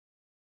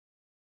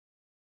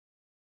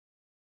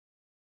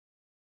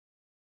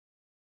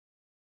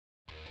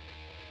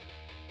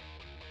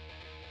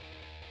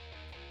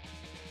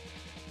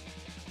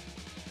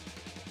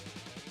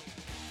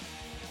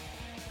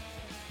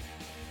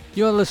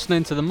You're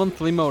listening to the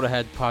Monthly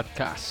Motorhead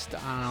podcast,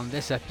 and on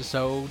this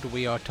episode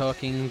we are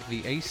talking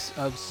the Ace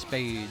of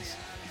Spades.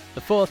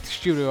 The fourth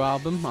studio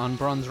album on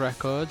Bronze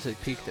Records,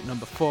 it peaked at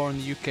number 4 in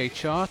the UK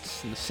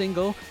charts, and the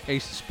single,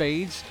 Ace of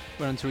Spades,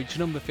 went on to reach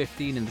number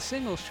 15 in the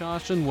singles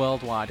charts and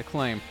worldwide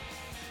acclaim.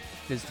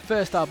 It is the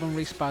first album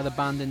released by the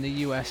band in the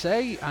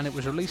USA, and it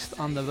was released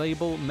on the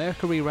label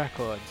Mercury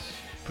Records.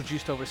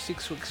 Produced over a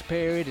 6 weeks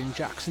period in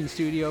Jackson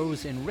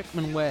Studios in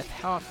Rickmansworth,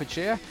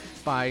 Hertfordshire,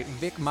 by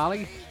Vic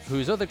Malley,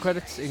 whose other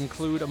credits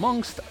include,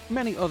 amongst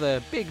many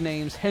other big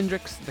names,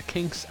 Hendrix, The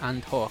Kinks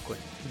and Hawkwind.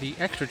 The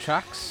extra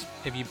tracks,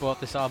 if you bought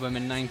this album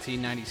in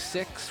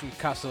 1996 from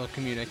Castle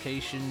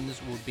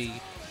Communications, would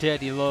be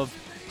Dirty Love,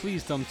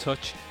 Please Don't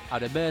Touch,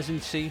 Out of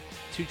Emergency,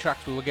 2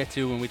 tracks we will get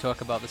to when we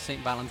talk about the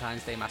St.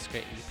 Valentine's Day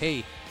Massacre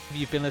EP. If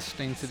you've been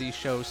listening to these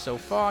shows so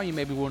far, you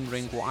may be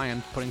wondering why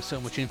I'm putting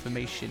so much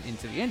information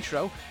into the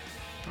intro.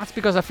 That's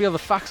because I feel the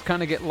facts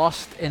kind of get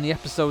lost in the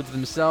episodes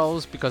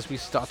themselves because we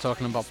start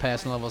talking about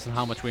personal levels and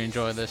how much we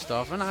enjoy this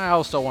stuff, and I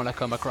also want to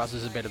come across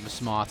as a bit of a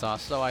smart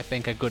ass, so I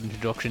think a good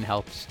introduction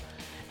helps.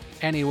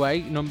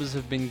 Anyway, numbers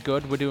have been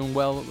good. We're doing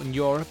well in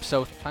Europe,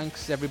 so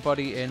thanks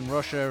everybody in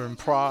Russia and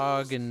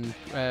Prague and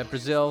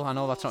Brazil. I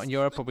know that's not in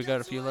Europe, but we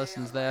got a few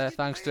listens there.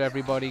 Thanks to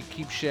everybody.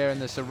 Keep sharing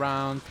this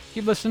around.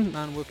 Keep listening,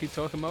 and we'll keep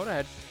talking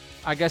Motorhead.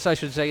 I guess I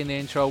should say in the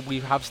intro,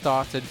 we have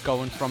started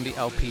going from the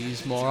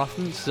LPs more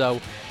often, so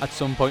at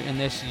some point in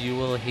this you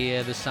will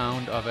hear the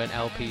sound of an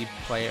LP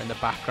player in the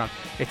background.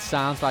 It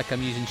sounds like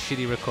I'm using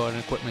shitty recording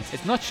equipment.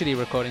 It's not shitty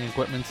recording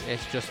equipment,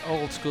 it's just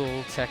old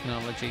school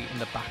technology in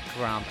the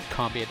background that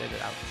can't be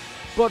edited out.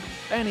 But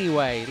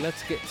anyway,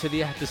 let's get to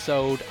the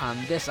episode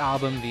and this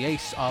album, The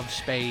Ace of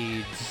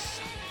Spades.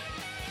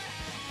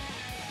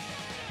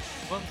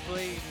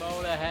 Monthly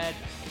Motorhead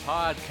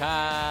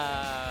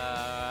Podcast.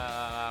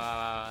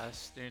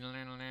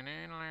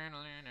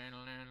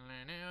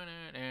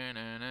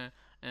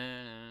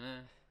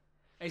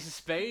 Ace of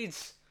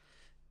Spades.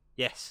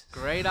 Yes.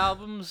 Great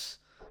albums.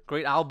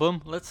 Great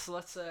album. Let's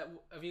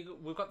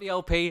we've got the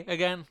LP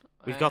again.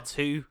 We've got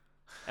 2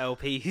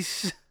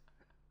 LPs.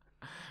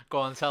 Go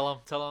on, tell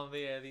them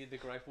the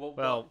gripe.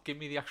 Give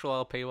me the actual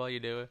LP while you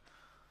do it.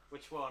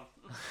 Which one?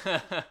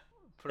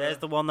 There's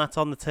the one that's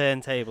on the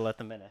turntable at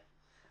the minute.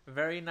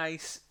 Very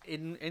nice,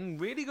 in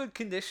really good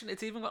condition.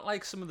 It's even got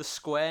like some of the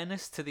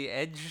squareness to the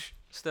edge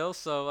still,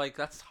 so like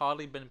that's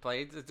hardly been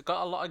played. It's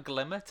got a lot of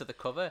glimmer to the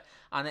cover,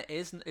 and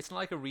it's not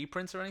like a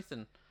reprint or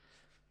anything.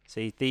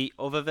 See, the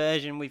other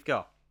version we've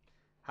got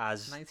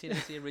has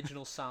 1980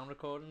 original sound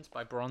recordings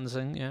by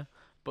Bronzing, yeah.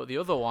 But the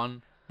other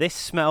one, this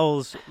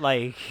smells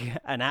like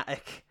an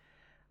attic,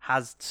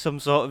 has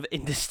some sort of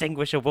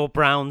indistinguishable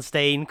brown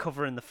stain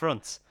covering the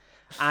front.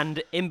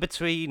 And in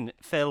between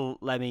Phil,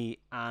 Lemmy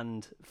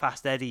and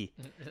Fast Eddie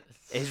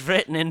is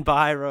written in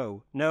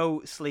biro,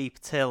 no sleep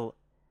till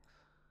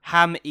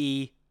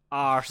ham-e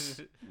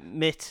arse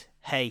mit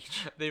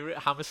h. they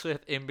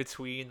Hammersmith in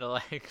between the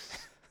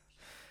legs.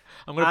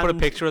 I'm going to put a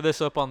picture of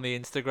this up on the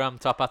Instagram,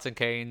 Top Hats and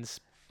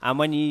Canes. And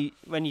when you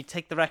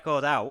take the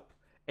record out,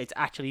 it's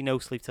actually no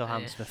sleep till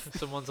Hammersmith.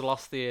 Someone's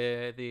lost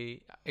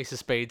the Ace of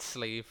Spades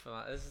sleeve.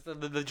 This is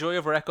the joy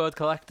of record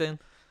collecting.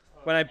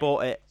 When I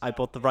bought it, I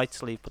bought the right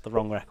sleeve but the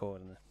wrong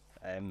record in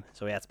it.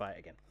 So we had to buy it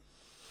again.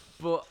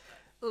 But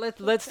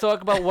let's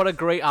talk about what a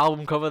great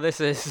album cover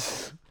this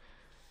is.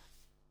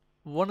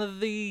 One of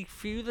the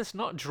few that's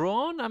not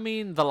drawn. I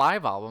mean, the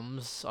live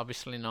albums,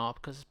 obviously not,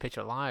 because it's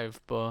Picture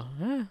Live, but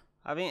yeah.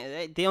 I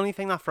mean, the only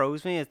thing that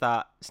throws me is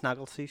that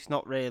Snaggletooth's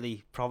not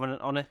really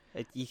prominent on it.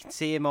 You can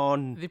see him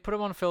on... They put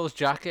him on Phil's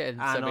jacket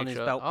and on his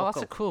belt buckle. Oh,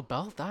 that's a cool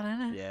belt, that,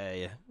 isn't it?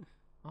 Yeah.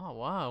 Oh,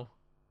 wow.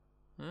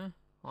 Yeah,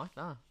 I like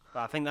that.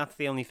 But I think that's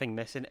the only thing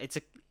missing.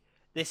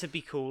 This would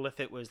be cool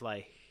if it was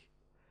like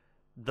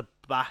the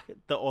back,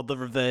 the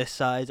reverse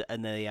side,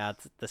 and then he had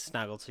the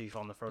Snaggletooth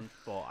on the front.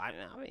 But I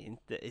mean,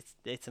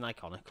 it's an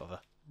iconic cover.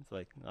 It's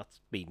like,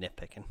 that's me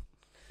nitpicking.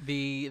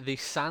 The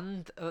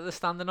sand that they're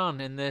standing on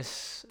in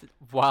this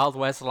Wild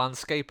West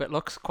landscape, it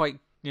looks quite,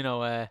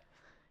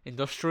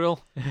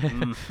 industrial,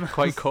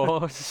 quite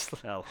coarse.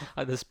 Well,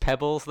 like there's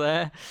pebbles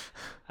there.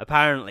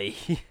 Apparently,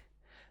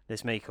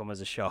 this may come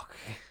as a shock.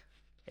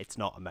 It's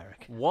not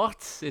American.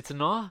 What? It's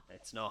not?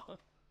 It's not.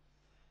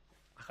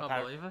 I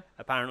can't believe it.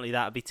 Apparently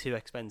that would be too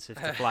expensive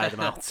to fly them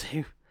out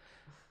to.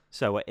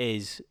 So it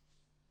is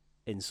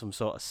in some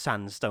sort of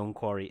sandstone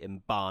quarry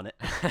in Barnet.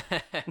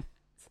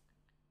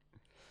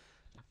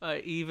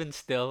 Even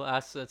still,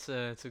 it's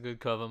a good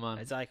cover, man.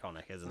 It's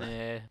iconic, isn't it?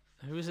 Yeah.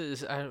 Who was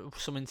it?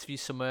 Some interview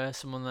somewhere,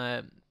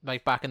 someone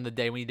like back in the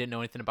day when you didn't know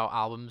anything about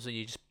albums and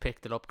you just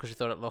picked it up because you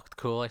thought it looked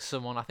cool. Like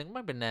someone, I think it might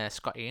have been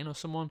Scott Ian or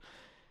someone,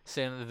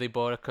 saying that they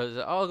bought it because,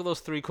 look at those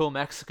 3 cool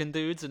Mexican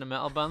dudes in a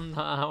metal band.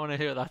 I want to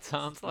hear what that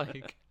sounds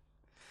like.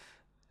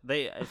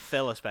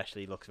 Phil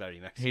especially looks very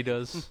Mexican. He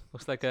does.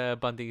 Looks like a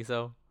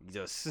bandizo. He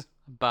does.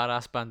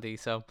 Badass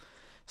bandizo.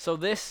 So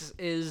this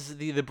is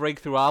the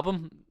breakthrough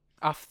album.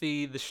 After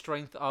the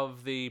strength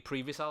of the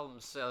previous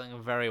albums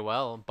selling very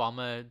well,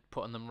 Bomber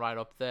putting them right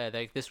up there.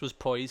 This was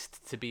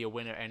poised to be a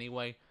winner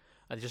anyway.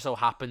 It just so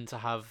happened to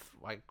have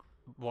like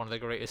one of the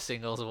greatest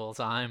singles of all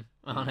time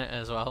on it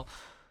as well.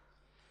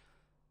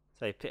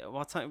 So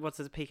what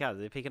did it peak at?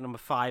 Did it peak at number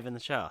 5 in the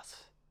chart?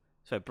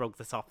 So it broke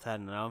the top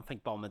 10, and I don't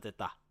think Bomber did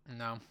that.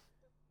 No.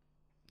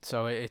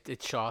 So it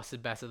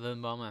charted better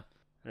than Bomber.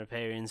 And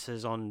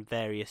appearances on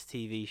various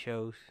TV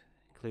shows,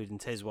 including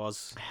Tiz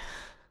Was.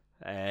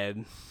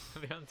 On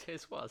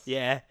Tiz Was?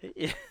 Yeah,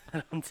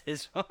 on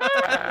Tiz Was.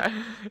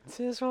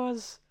 Tiz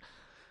Was.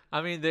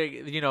 I mean,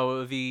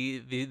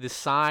 the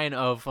sign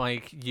of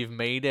like you've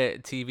made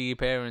it. TV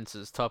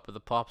appearances, Top of the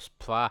Pops,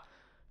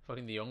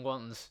 fucking the Young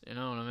Ones. You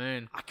know what I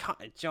mean? I can't.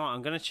 Do you know what?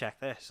 I'm gonna check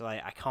this.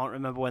 Like, I can't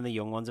remember when the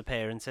Young Ones'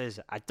 appearance is.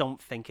 I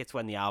don't think it's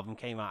when the album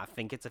came out. I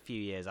think it's a few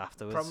years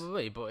afterwards.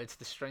 Probably, but it's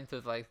the strength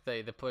of like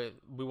they play.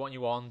 We want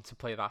you on to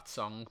play that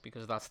song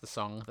because that's the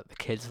song that the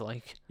kids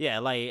like. Yeah,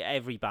 like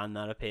every band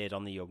that appeared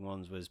on the Young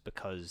Ones was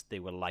because they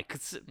were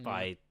liked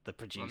by the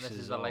producers And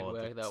this is the or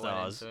work the that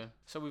stars. went into it.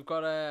 So we've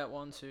got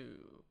 1, 2.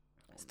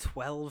 It's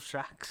 12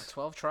 tracks. A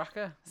 12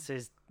 tracker. This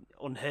is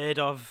unheard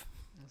of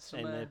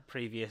Some, in the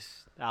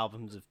previous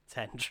albums of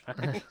 10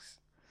 tracks.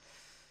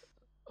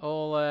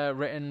 all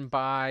written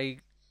by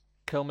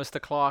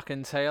Kilmister, Clark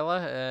and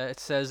Taylor. It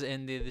says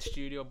in the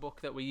studio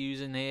book that we're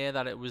using here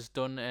that it was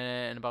done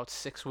in about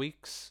 6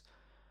 weeks,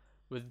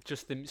 with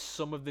just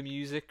some of the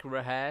music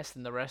rehearsed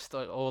and the rest,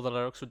 all the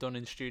lyrics were done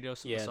in studio.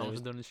 Some of the songs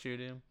were done in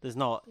studio. There's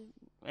not,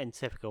 in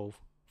typical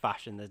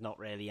fashion, there's not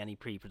really any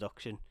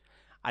pre-production.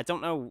 I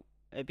don't know.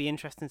 It'd be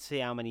interesting to see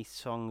how many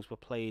songs were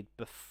played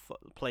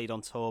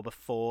on tour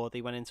before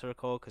they went into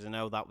record, because I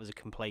know that was a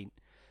complaint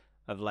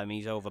of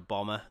Lemmy's over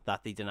Bomber,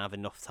 that they didn't have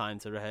enough time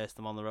to rehearse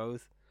them on the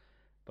road.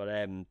 But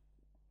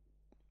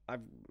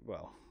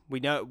we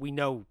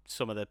know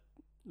some of the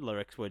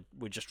lyrics were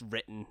just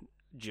written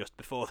just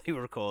before they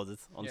were recorded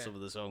on some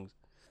of the songs.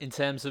 In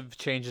terms of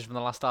changes from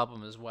the last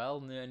album as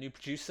well, new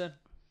producer,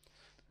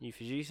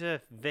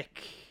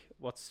 Vic,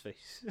 what's his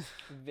face?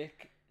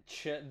 Vic.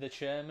 The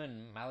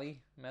chairman,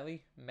 Male-E.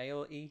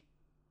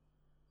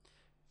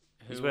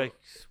 He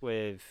works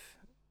with,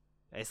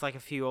 it's like a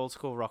few old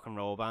school rock and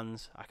roll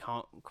bands. I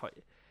can't quite.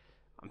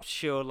 I'm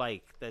sure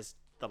like there's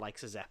the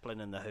likes of Zeppelin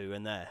and the Who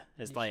in there.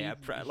 There's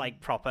like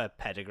proper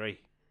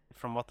pedigree.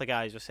 From what the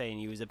guys were saying,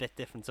 he was a bit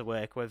different to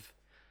work with.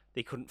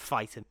 They couldn't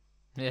fight him.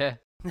 Yeah,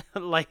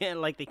 like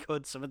they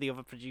could some of the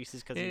other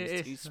producers because he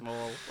was too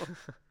small.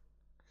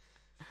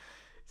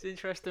 It's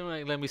interesting.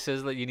 Like Lemmy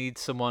says that you need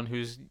someone who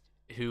is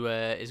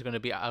going to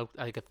be out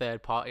like a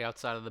third party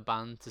outside of the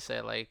band to say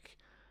like,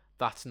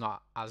 that's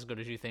not as good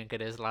as you think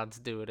it is, lads,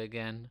 do it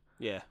again.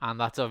 Yeah. And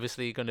that's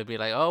obviously going to be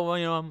like, oh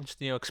well, I'm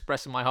just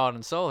expressing my heart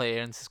and soul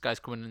here, and this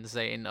guy's coming in and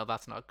saying, no,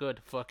 that's not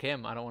good, fuck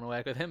him, I don't want to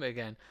work with him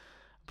again.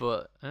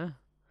 But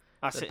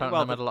apparently they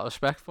had a lot of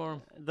respect for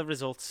him. The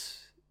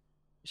results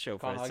show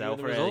for Can't itself, argue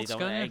the really, results, don't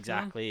can they? you?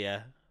 Exactly,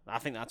 yeah. I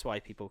think that's why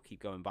people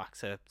keep going back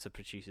to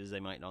producers they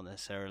might not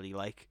necessarily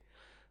like,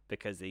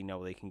 because they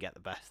know they can get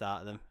the best out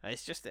of them.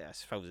 It's just, I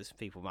suppose it's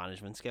people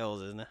management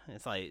skills, isn't it?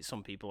 It's like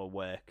some people will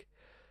work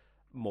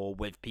more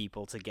with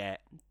people to get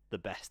the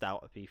best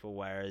out of people,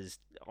 whereas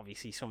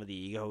obviously some of the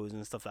egos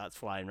and stuff that's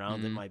flying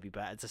around, it might be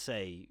better to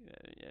say,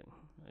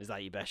 is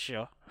that your best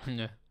shot?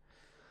 Yeah.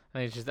 I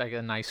think it's just like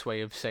a nice way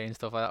of saying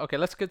stuff like that. Okay,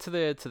 let's get to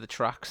the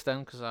tracks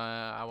then, because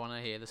I want to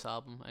hear this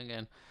album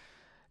again.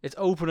 It's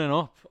opening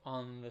up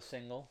on the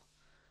single.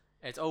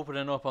 It's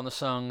opening up on the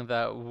song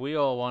that we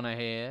all want to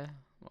hear.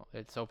 Well,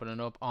 it's opening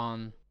up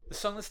on the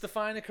song that's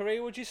defined a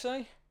career, would you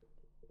say?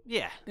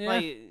 Yeah.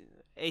 Like,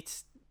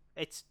 it's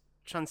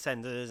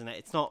transcended, isn't it?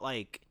 It's not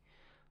like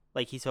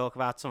you talk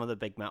about some of the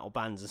big metal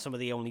bands, and some of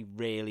the only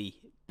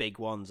really big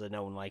ones are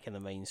known like in the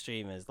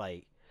mainstream, is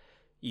like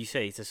you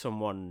say to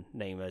someone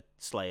name a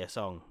Slayer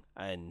song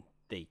and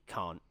they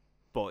can't,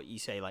 but you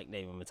say like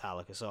name a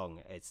Metallica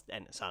song, it's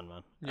Enter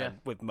Sandman. Yeah. And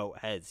with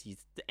Motorheads,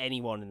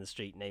 anyone in the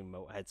street name a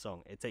Motorhead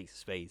song, it takes a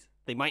spade.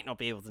 They might not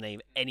be able to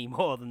name any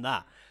more than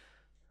that,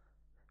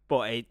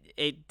 but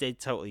it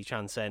did totally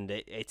transcend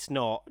it. It's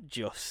not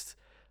just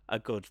a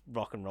good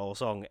rock and roll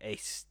song,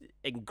 it's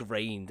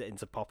ingrained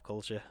into pop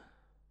culture.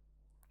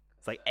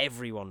 It's like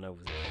everyone knows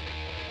it.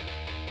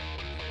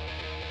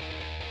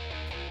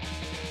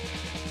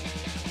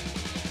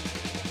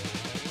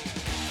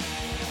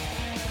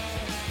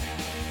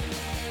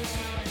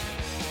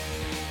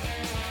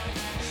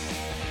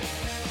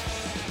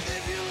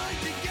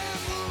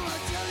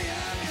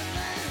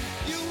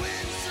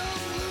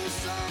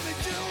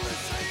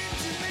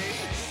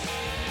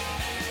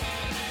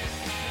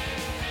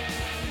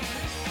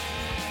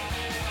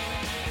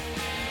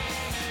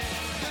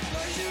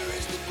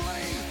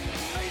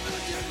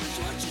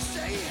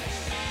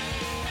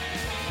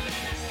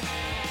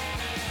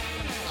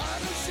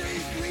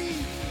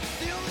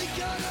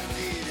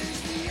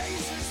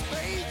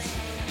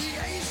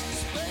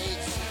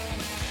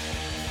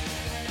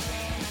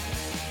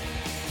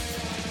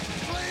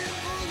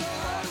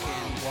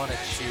 What a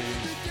tune.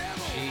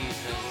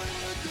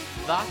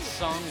 Jesus. That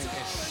song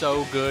is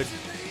so good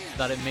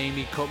that it made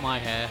me cut my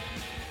hair.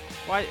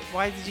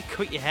 Why did you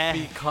cut your hair?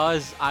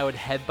 Because I would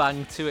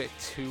headbang to it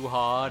too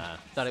hard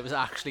that it was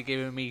actually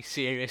giving me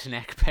serious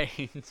neck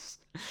pains.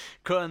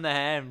 Cutting the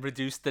hair and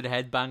reduced the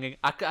headbanging.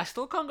 I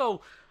still can't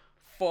go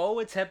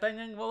forwards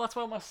headbanging. Well, that's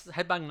why my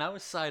headbang now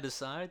is side to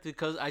side,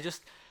 because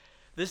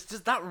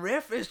that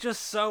riff is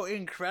just so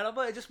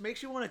incredible. It just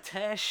makes you want to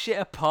tear shit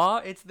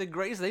apart. It's the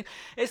greatest thing.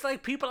 It's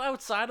like people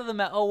outside of the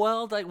metal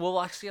world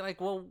will actually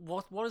well,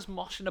 what is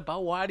moshing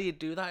about? Why do you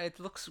do that? It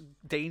looks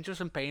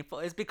dangerous and painful.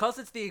 It's because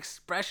it's the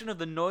expression of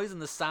the noise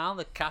and the sound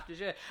that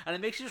captures you, and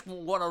it makes you just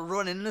want to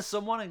run into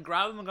someone and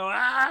grab them and go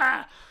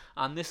ah.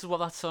 And this is what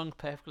that song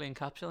perfectly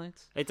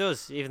encapsulates. It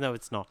does, even though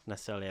it's not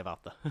necessarily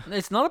about that.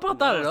 It's not about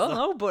that at all,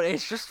 no. But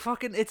it's just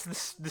fucking. It's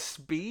the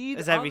speed.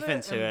 There's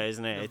everything to it,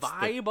 isn't it? The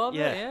vibe of it,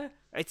 yeah.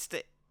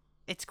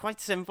 It's quite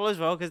simple as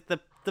well, because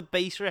the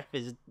bass riff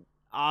is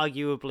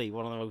arguably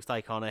one of the most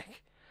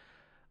iconic,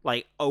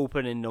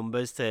 opening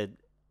numbers to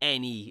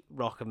any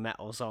rock and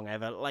metal song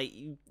ever.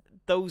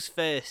 Those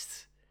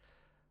first,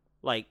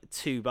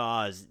 2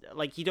 bars,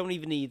 you don't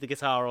even need the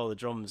guitar or the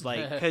drums,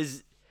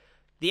 because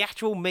the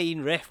actual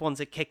main riff, once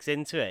it kicks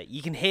into it,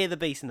 you can hear the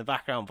bass in the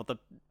background, but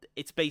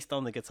it's based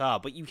on the guitar,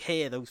 but you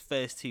hear those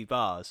first 2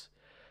 bars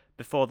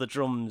before the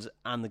drums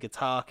and the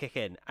guitar kick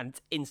in, and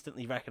it's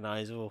instantly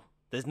recognisable.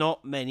 There's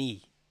not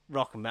many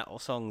rock and metal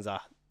songs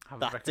that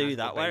do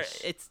that, where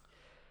it's,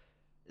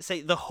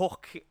 say, the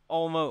hook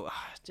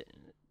almost,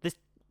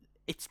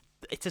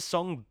 it's a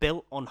song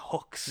built on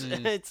hooks.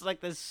 It's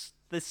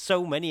there's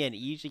so many, and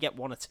you usually get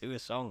 1 or 2 a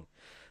song.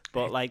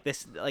 But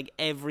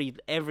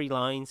every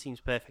line seems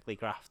perfectly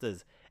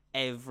crafted.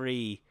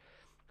 Every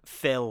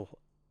fill,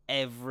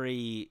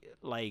 every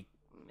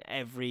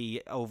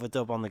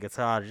overdub on the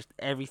guitar, just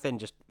everything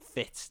just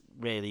fits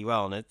really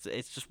well, and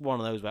it's just one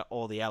of those where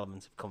all the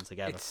elements have come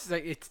together.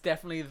 It's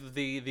definitely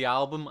the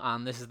album,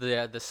 and this is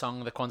the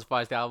song that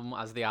quantifies the album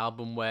as the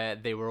album where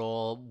they were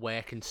all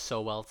working so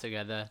well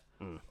together.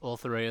 All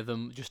 3 of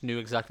them just knew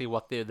exactly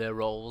what their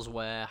roles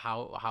were,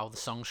 how the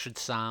song should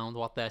sound,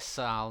 what their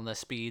style and their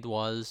speed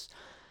was.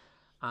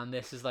 And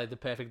this is the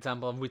perfect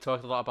example. And we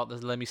talked a lot about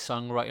the Lemmy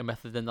songwriting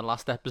method in the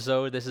last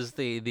episode. This is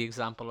the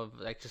example of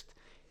just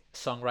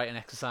songwriting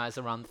exercise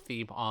around the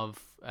theme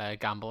of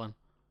gambling.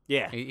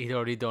 Yeah, he'd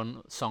already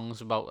done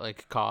songs about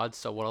cards,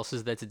 so what else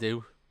is there to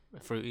do?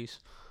 Fruities.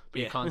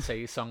 But you can't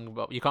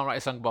write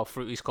a song about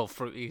fruities called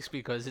Fruities,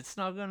 because it's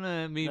not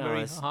gonna be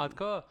very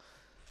hardcore.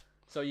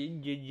 So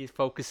you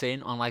focus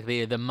in on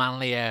the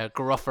manlier,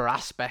 gruffer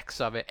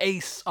aspects of it.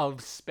 Ace of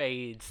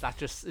Spades.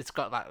 It's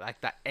got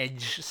that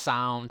edge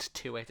sound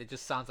to it. It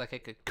just sounds like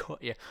it could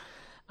cut you.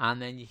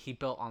 And then he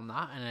built on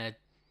that in a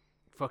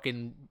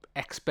fucking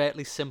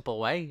expertly simple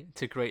way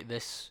to create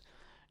this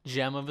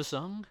gem of a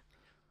song.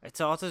 It's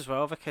odd as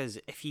well, because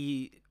if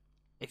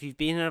you've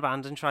been in a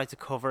band and tried to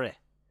cover it,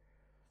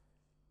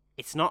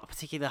 it's not a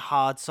particularly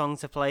hard song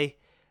to play.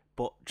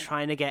 But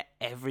trying to get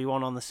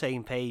everyone on the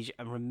same page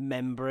and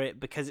remember it,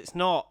 because it's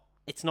not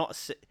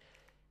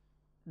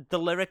the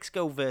lyrics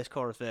go verse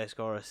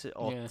chorus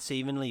or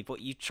seemingly,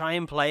 but you try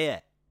and play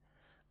it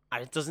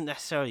and it doesn't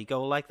necessarily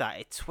go like that.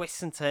 It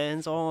twists and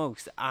turns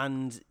almost,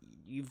 and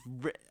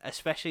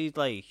especially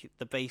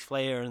the bass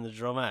player and the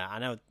drummer. I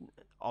know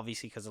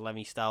obviously because of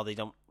Lemmy style he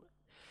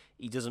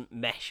doesn't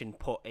mesh and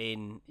put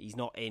in. He's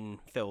not in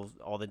Phil,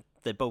 or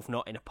they're both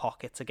not in a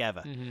pocket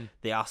together. Mm-hmm.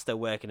 They are still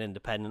working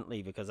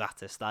independently because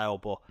that's their style.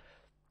 But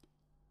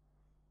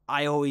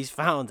I always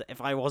found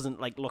if I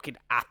wasn't looking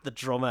at the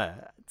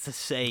drummer to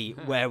say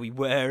where we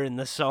were in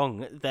the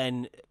song,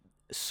 then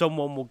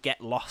someone will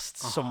get lost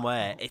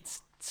somewhere.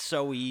 It's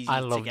so easy. I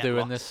love doing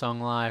lost. This song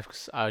live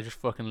because I just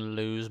fucking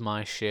lose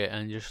my shit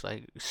and just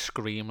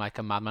scream like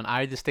a madman.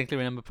 I distinctly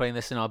remember playing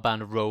this in our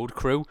band Road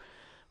Crew.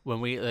 When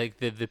we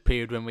the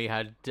period when we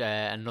had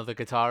another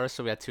guitarist,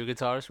 so we had 2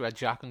 guitarists. We had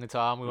Jack on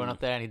guitar, and we went up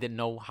there, and he didn't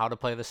know how to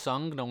play the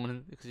song. No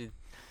one, because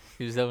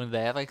he was over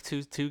there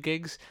two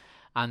gigs,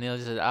 and Neil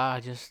just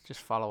said, just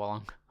follow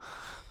along.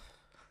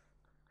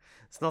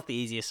 It's not the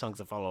easiest song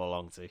to follow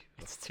along to.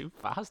 It's too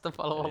fast to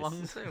follow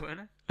along to, isn't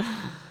it?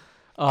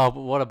 Oh, but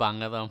what a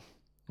banger though!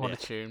 What a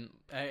tune!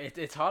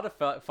 It's hard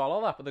to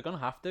follow that, but they're gonna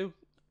have to.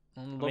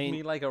 Love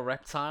Me Like a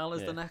Reptile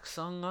is the next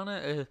song on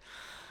it.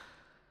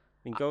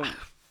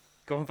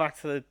 Going back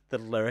to the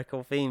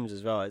lyrical themes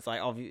as well, it's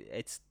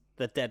it's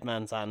the Dead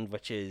Man's Hand,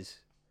 which is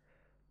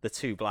the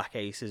 2 black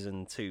aces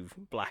and 2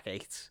 black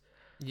 8s.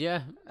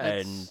 Yeah.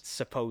 And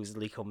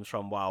supposedly comes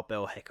from Wild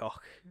Bill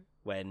Hickok.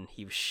 When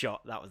he was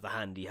shot, that was the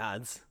hand he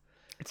had.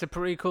 It's a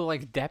pretty cool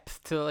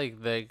depth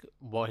to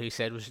what he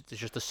said was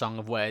just a song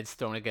of words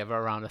thrown together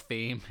around a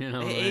theme. You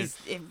know,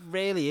 it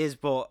really is.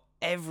 But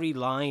every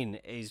line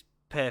is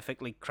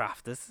perfectly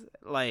crafted.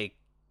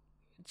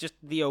 Just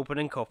the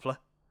opening couplet.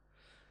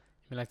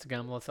 You like to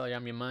gamble, I'll tell you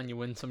I'm your man. You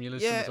win some, you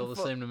lose some. It's all the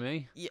same to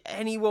me.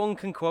 Anyone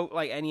can quote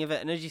any of it,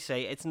 and as you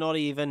say, it's not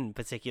even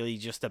particularly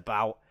just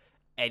about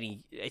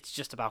it's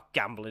just about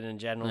gambling in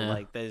general.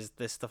 Yeah.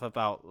 There's stuff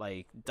about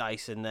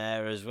dice in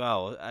there as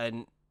well,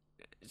 and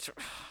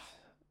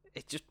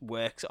it just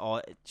works.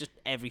 Or just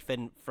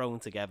everything thrown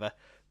together,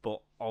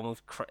 but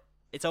almost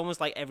it's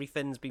almost like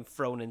everything's been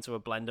thrown into a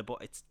blender, but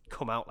it's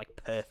come out like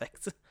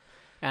perfect.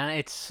 And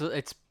it's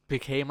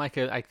became like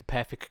the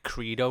perfect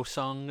credo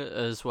song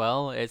as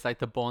well. It's like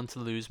the Born to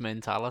Lose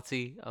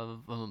mentality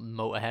of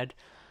Motorhead,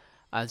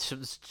 and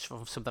it's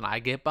something I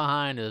get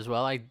behind as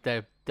well. Like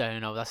they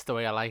that's the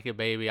way I like it,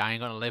 baby. I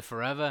ain't gonna live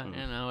forever.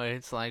 You know,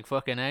 it's like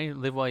fucking hey,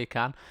 live while you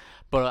can.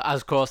 But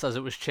as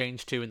it was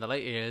changed to in the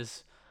late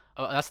years,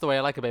 that's the way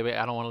I like it, baby.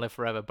 I don't want to live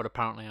forever, but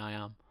apparently I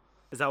am.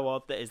 Is that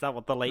what the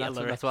later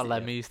lyrics? That's what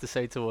Lemmy used to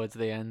say towards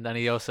the end, and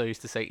he also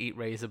used to say, "Eat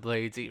razor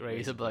blades, eat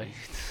razor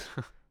blades."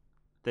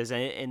 There's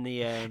in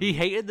the he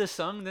hated the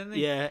song, didn't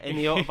he? Yeah, in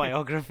the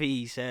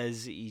autobiography he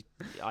says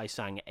I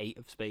sang Eight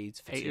of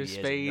Spades for 2 years.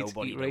 Spades,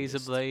 nobody eat razor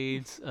noticed.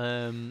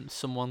 blades,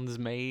 someone's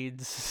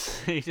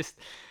maids. It's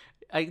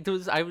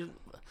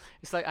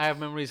like I have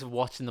memories of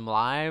watching them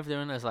live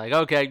doing this. Like,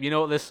 okay, you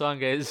know what this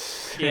song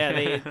is? Yeah,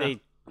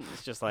 they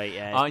it's just like,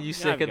 yeah. Aren't you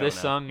sick of this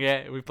now. song?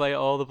 Yeah, we play it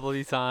all the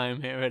bloody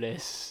time. Here it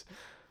is.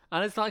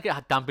 And it's not like it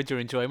had dampened your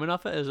enjoyment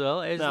of it as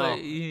well. It's No.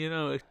 like, you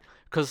know,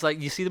 because like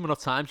you see them enough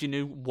times, you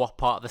knew what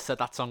part of the set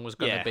that song was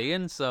going to be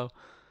in. So,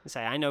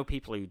 I know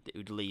people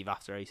who'd leave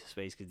after Ace of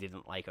Spades because they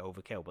didn't like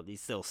Overkill, but they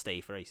still stay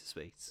for Ace of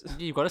Spades.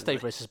 you've got to stay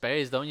for Ace of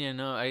Spades, don't you?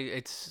 No,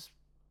 it's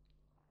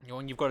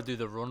when you've got to do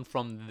the run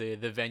from the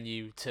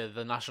venue to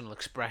the National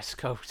Express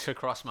coach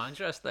across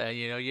Manchester.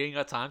 You know, you ain't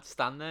got time to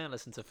stand there and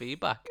listen to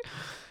feedback.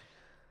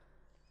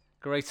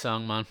 Great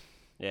song, man.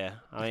 Yeah,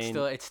 I mean,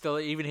 It's still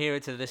even here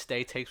to this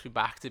day takes me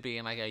back to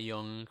being like a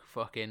young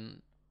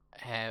fucking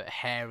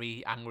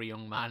hairy, angry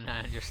young man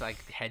and just like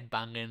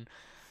headbanging,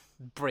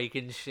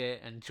 breaking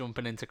shit and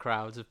jumping into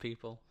crowds of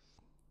people.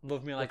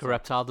 Love Me Like a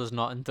Reptile does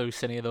not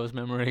induce any of those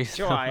memories.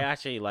 sure, I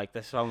actually like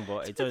this song,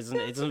 but it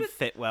doesn't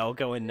fit well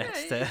going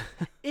next to.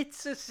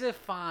 It's a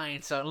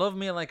fine song. Love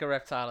Me Like a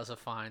Reptile is a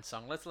fine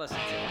song. Let's listen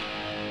to it.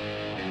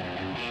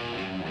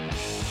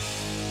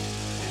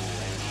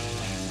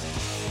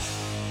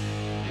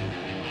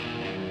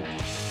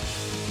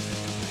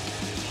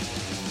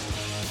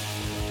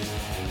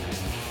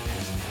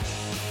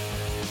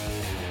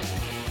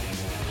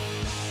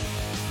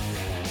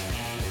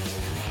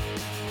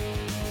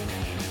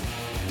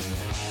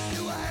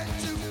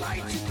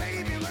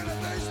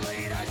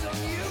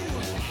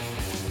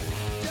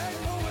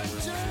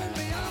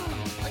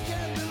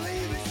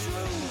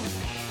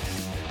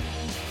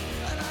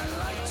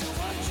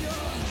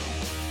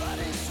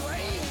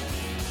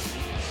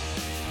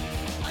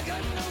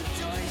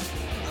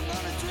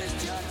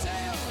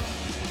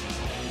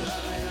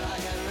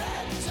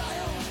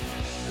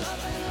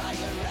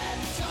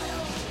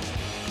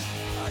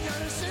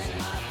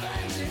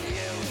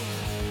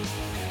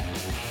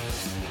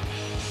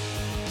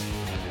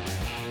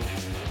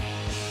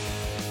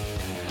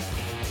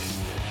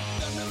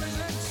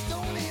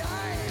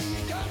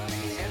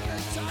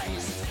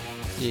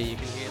 Yeah, you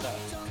can hear that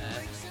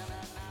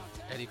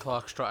Eddie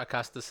Clark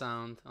Stratocaster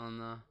sound on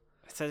the.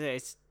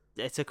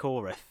 It's a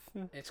cool riff.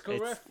 It's cool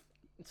riff.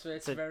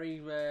 It's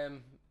very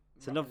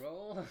it's another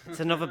roll. It's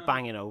another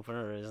banging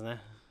over, isn't it?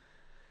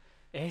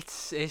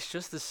 It's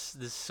just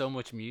there's so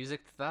much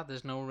music to that.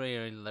 There's no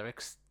real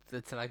lyrics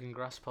that I can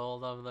grasp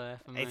hold of there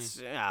for me.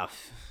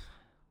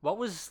 What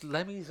was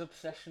Lemmy's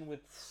obsession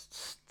with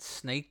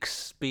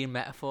snakes being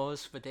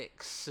metaphors for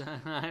dicks?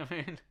 I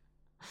mean,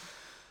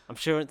 I'm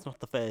sure it's not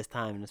the first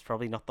time, and it's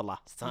probably not the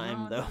last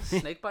time, though.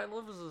 Snakebite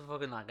Love was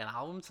fucking like an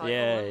album title.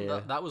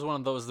 Yeah. That was one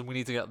of those that we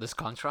need to get this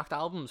contract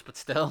albums, but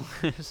still.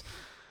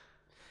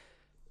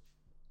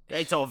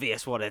 It's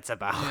obvious what it's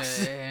about.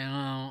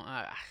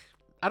 Yeah,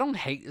 I don't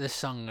hate this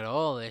song at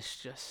all.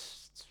 It's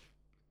just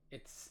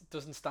it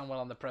doesn't stand well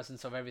on the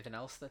presence of everything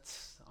else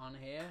that's on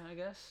here, I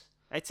guess.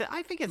 I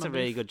think it's a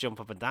really good jump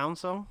up and down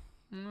song.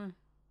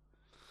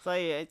 So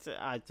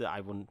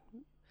I wouldn't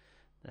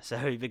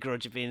necessarily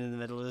begrudge it being in the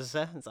middle of the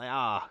set. It's like,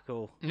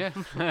 cool. Yeah.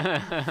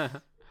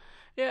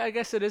 Yeah, I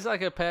guess it is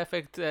like a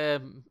perfect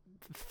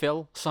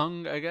fill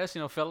song, I guess,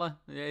 filler.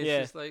 Yeah,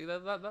 it's just like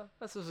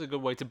that's just a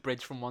good way to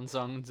bridge from one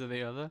song to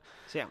the other.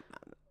 So yeah,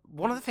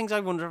 one of the things I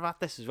wonder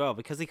about this as well,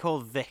 because they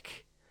called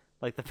Vic,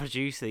 like the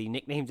producer, he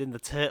nicknamed him the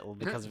Turtle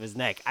because of his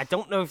neck. I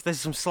don't know if there's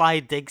some sly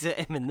digs at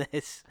him in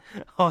this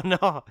or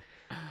not.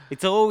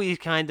 It's always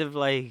kind of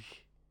like,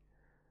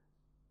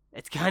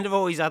 it's kind of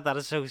always had that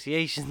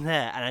association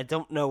there, and I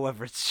don't know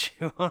whether it's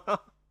true or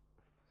not.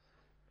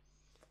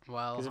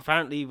 Well, because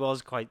apparently he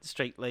was quite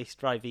straight-laced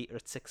drive eater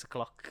at 6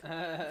 o'clock.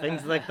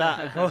 Things like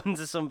that, according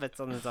to some bits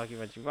on the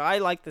documentary. But I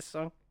like this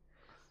song.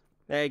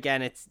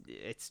 Again, it's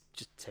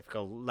just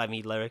typical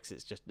Lemmy lyrics.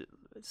 It's just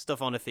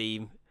stuff on a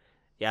theme.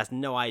 He has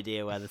no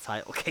idea where the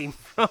title came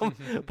from,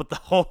 but the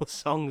whole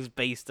song's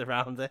based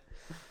around it.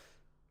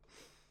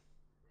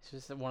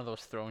 It's just one of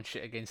those throwing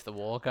shit against the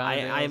wall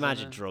kind of I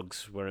imagine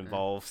drugs were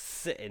involved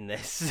in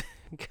this,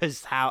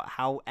 because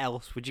how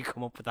else would you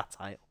come up with that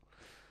title?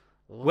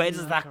 Where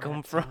does that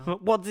come from?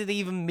 What did it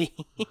even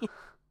mean?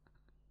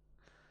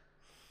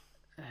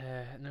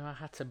 No, I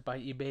had to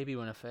bite you, baby,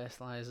 when I first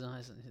lies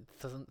eyes. It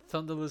doesn't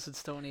thunder lizard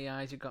stony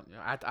eyes. You got me.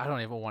 I don't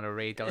even want to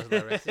read those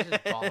lyrics. It's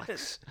just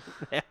bollocks.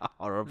 They're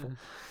horrible.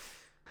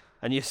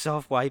 And your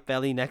soft white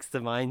belly next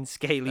to mine,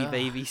 scaly Ugh.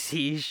 baby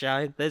seas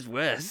shine. There's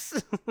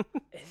worse.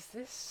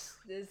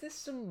 Is this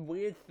some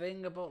weird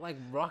thing about like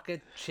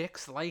rocket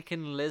chicks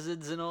liking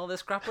lizards and all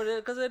this crap?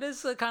 Because it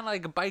is kind of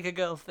like a biker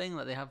girl thing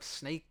that they have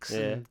snakes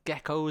and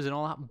geckos and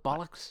all that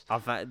bollocks.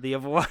 I've had the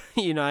other one,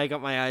 I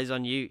got my eyes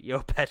on you.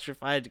 You're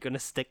petrified, gonna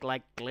stick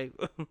like glue.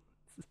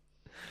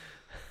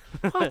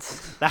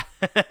 What?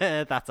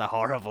 That's a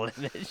horrible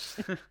image.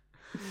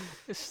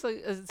 It's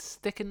like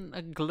sticking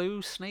a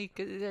glue snake.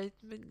 What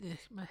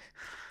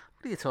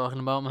are you talking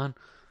about, man?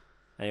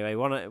 Anyway,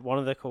 one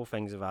of the cool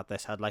things about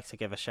this, I'd like to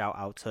give a shout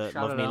out to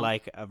Shout Love it Me out.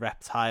 Like a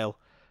Reptile,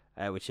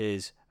 which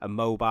is a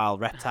mobile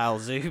reptile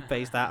zoo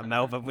based out of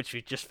Melbourne, which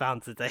we just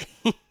found today.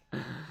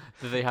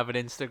 Do they have an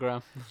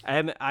Instagram?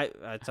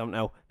 I don't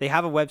know. They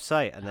have a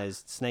website and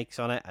there's snakes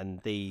on it,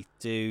 and they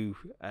do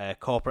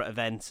corporate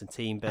events and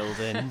team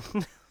building,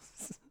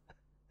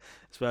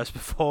 as well as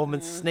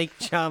performance, snake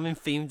charming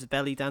themed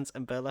belly dance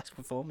and burlesque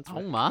performance.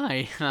 Oh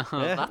my,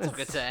 that took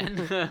a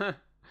turn.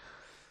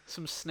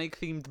 Some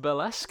snake-themed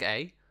burlesque,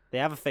 eh? They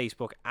have a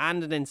Facebook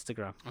and an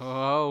Instagram.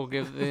 Oh,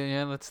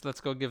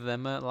 let's go give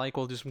them a like.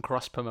 We'll do some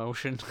cross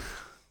promotion.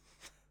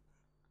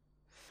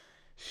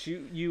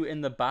 Shoot You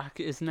in the Back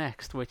is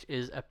next, which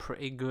is a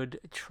pretty good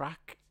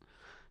track,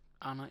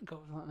 and it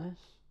goes like this.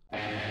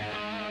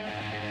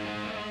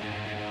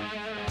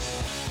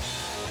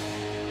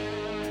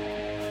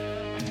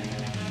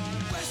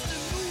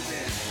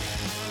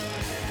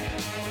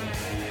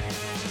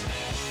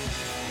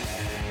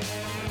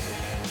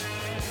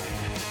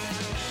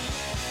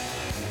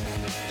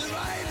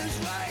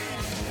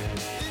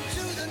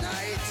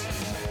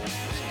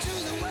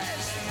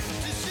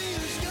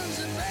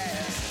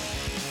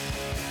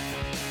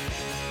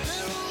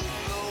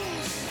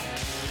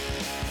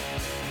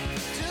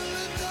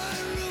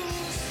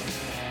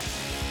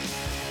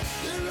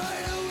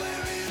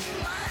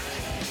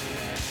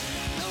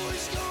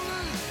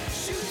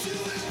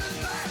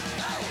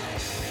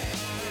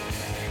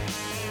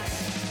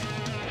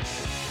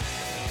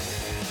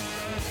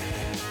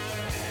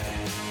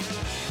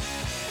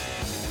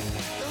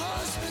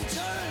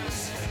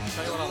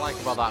 Tell you what I like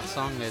about that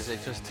song is it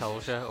just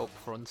tells you up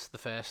front the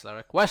first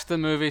lyric. Western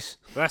movies.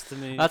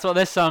 That's what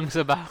this song's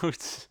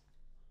about.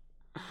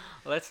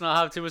 Let's not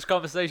have too much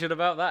conversation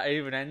about that. It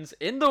even ends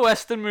in the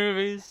Western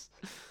movies.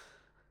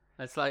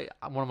 It's like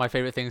one of my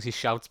favourite things he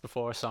shouts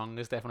before a song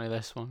is definitely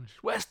this one.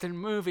 Western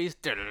movies.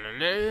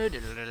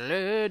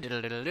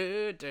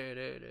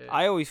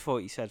 I always thought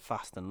he said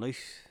fast and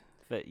loose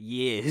for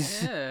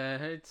years. Yeah,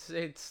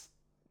 it's.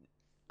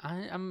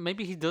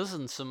 Maybe he does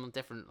in some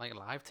different like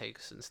live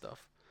takes and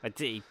stuff.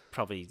 He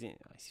probably,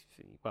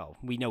 well,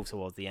 we know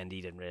towards the end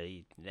he didn't really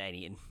eat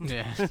anything.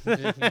 Yeah,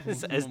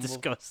 as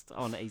discussed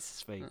on Ace of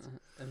Spades.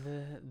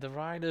 The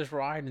riders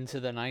ride into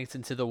the night,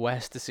 into the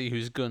west to see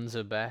whose guns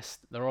are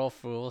best. They're all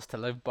fools to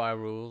live by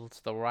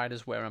rules. The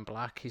rider's wearing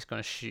black. He's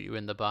gonna shoot you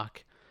in the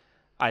back.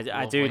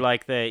 I do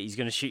like that he's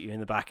gonna shoot you in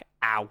the back.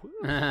 Ow.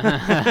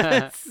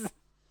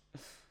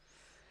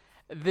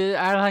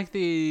 I like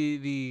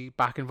the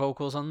backing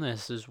vocals on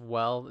this as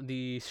well.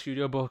 The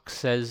studio book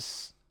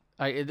says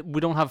we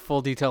don't have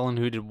full detail on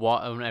who did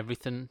what and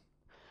everything,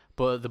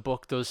 but the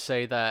book does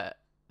say that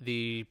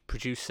the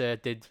producer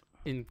did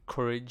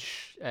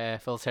encourage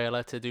Phil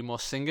Taylor to do more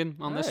singing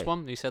on this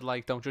one. He said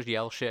like, don't just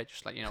yell shit,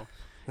 just like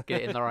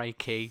get it in the right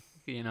key,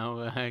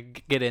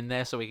 get in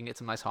there so we can get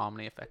some nice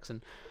harmony effects,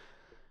 and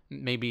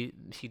maybe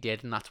he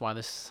did, and that's why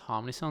this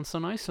harmony sounds so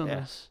nice on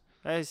this.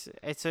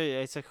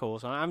 It's a cool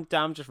song.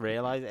 I'm just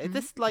realising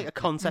this is like a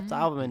concept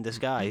album in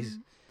disguise,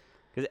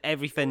 because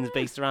everything's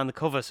based around the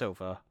cover so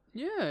far.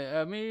 Yeah,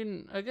 I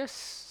mean, I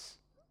guess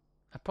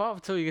apart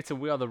until you get to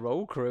We Are the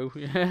Road Crew.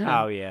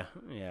 Oh yeah,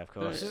 of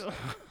course.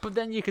 But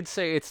then you could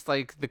say it's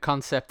like the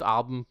concept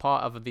album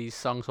part of these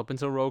songs up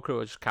until Road Crew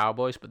are just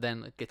cowboys, but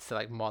then it gets to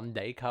like modern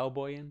day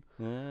cowboying.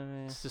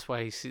 Yeah. It's just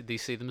why they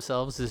see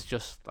themselves as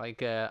just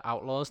like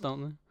outlaws,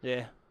 don't they?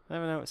 Yeah,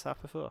 never noticed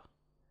that before.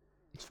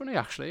 It's funny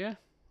actually, yeah.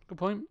 Good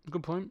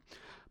point.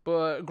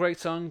 But great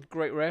song,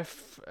 great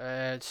riff,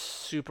 it's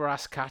super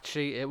ass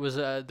catchy. There was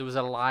a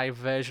live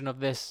version of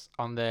this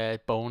on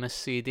the bonus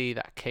CD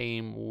that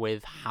came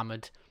with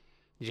Hammered.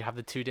 Did you have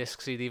the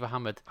 2-disc CD for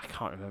Hammered? I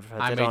can't remember if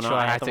I did made or sure not.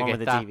 I had to get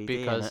that DVD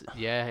because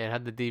it it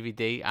had the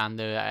DVD and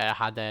it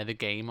had the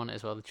game on it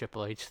as well, the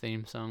Triple H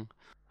theme song.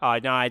 Oh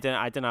no, I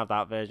didn't have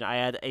that version. I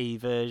had a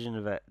version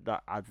of it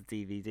that had the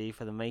DVD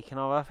for the making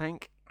of. I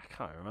think I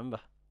can't remember.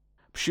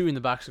 Shooting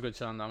the Back's a good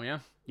song, though, yeah.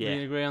 Yeah,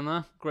 you agree on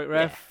that? Great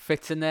riff,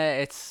 fits in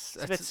there. It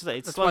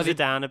slows it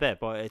down a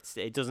bit, but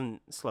it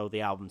doesn't slow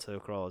the album to a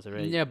crawl.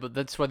 Really. Yeah, but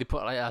that's why they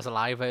put it as a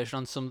live version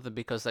on something,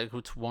 because like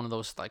it's one of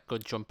those like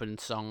good jumping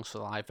songs for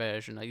the live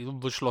version. Like, you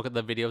just look at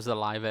the videos of the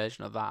live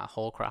version of that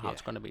whole crowd.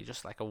 It's going to be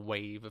just like a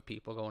wave of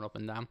people going up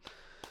and down.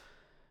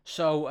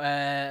 So,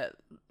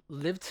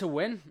 Live to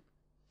Win.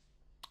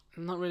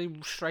 I'm not really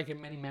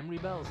striking many memory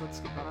bells.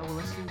 Let's get that out of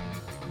listening.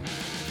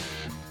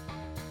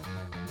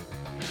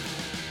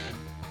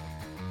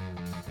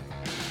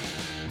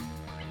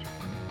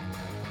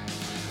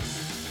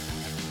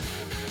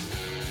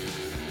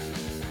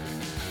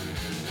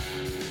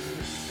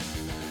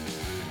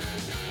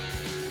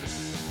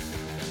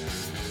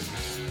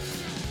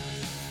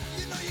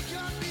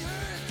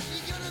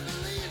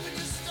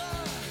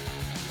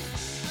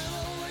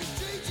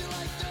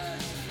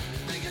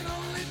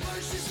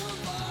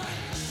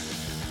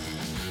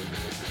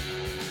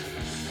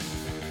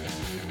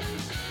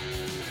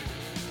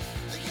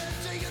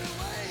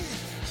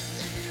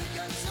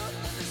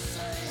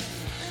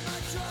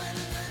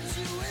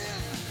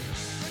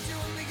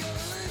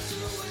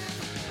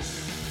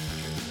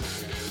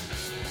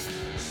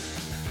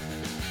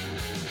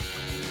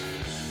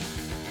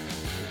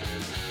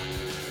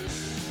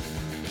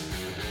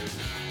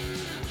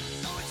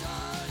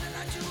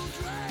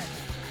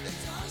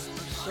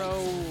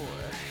 So,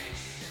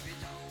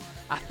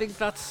 I think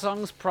that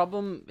song's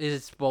problem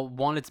is, well,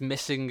 one, it's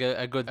missing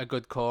a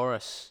good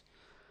chorus.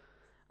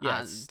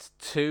 Yes. And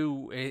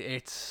two,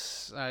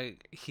 it's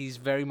like he's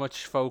very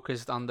much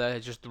focused on the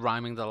just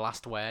rhyming the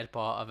last word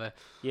part of it.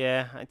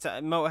 Yeah, it's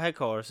Motorhead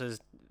choruses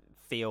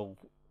feel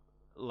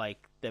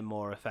like they're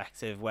more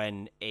effective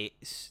when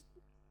it's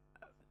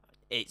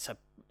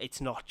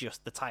not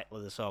just the title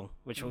of the song,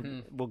 which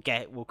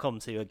we'll come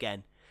to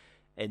again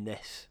in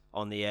this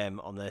on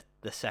the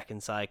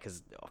second side,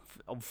 because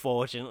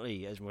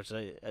unfortunately, as much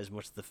as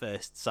the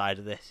first side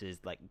of this is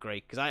like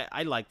great, because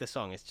I like the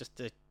song. It's just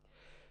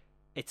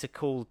it's a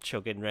cool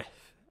chugging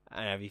riff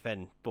and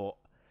everything, but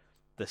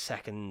the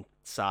second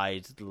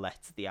side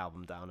lets the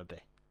album down a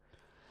bit.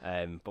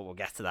 But we'll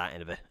get to that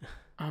in a bit.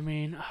 I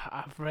mean,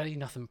 I've really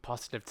nothing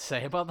positive to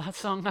say about that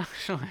song,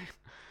 actually.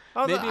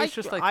 Oh, Maybe it's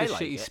just like the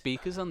shitty it.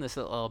 speakers on this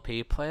little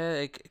LP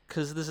player,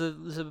 because there's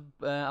a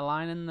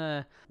line in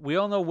there. We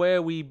all know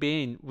where we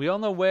been. We all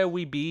know where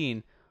we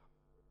been.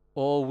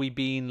 All we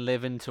been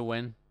living to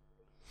win.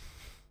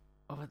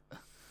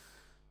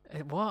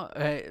 What?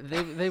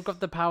 They've got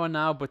the power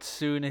now, but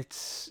soon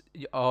it's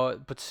our.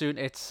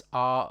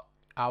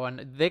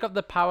 They got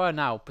the power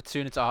now, but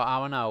soon it's our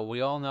hour now.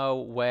 We all know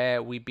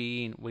where we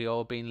been. We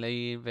all been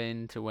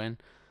leaving to win.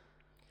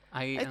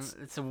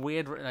 It's a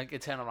weird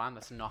eternal rhyme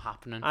that's not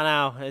happening. I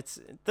know, it's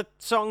the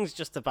song's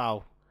just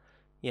about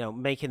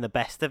making the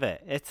best of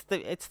it. It's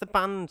the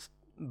band's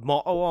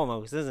motto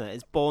almost, isn't it?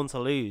 It's born to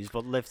lose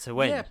but live to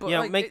win. Yeah,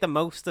 but make the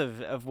most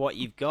of what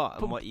you've got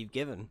and what you've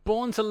given.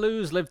 Born to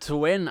lose, live to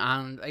win,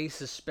 and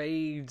Ace of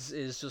Spades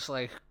is just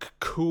like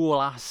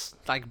cool ass,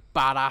 like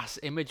badass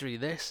imagery.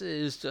 This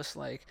is just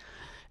like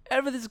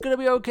everything's gonna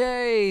be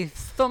okay.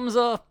 Thumbs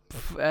up.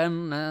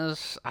 And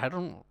I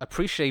don't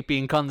appreciate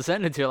being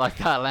condescended to like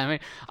that, Lemmy.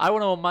 I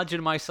want to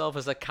imagine myself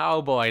as a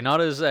cowboy, not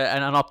as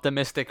an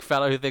optimistic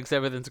fellow who thinks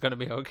everything's gonna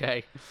be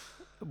okay.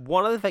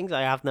 One of the things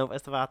I have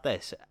noticed about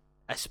this,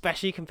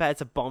 especially compared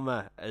to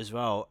Bomber as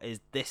well,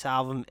 is this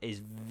album is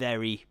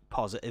very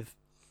positive.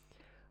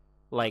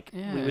 Like,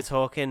 we were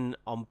talking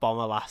on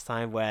Bomber last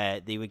time where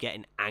they were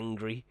getting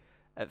angry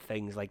at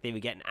things. Like, they were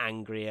getting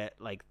angry at,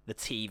 like, the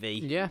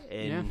TV.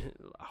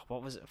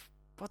 What was it?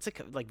 What's it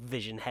called? Like,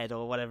 Vision Head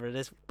or whatever it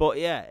is. But,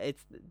 yeah,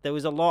 there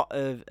was a lot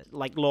of,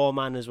 like,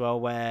 Lawman as well,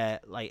 where,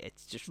 like,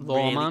 it's just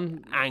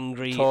Lawman, really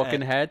angry.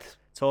 Talking Head.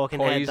 Talking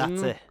Head,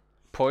 that's it.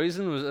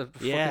 Poison was a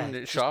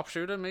fucking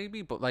sharpshooter,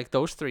 maybe, but like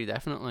those three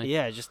definitely.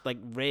 Yeah, just like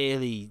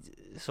really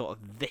sort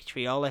of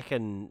vitriolic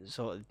and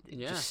sort of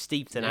just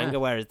steeped in anger.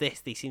 Whereas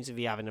they seem to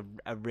be having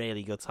a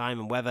really good time,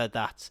 and whether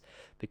that's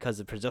because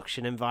the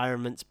production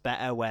environment's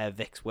better, where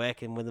Vic's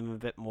working with them a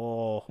bit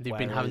more. They've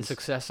been having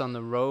success on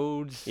the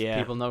roads. Yeah.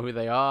 People know who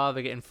they are.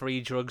 They're getting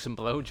free drugs and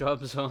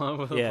blowjobs all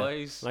over the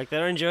place. Like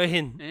they're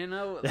enjoying.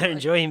 They're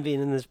enjoying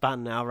being in this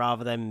band now,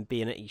 rather than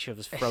being at each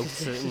other's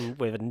throats and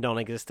with a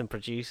non-existent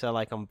producer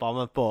like on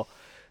Bomber. But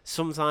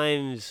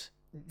sometimes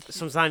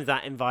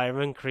that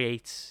environment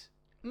creates.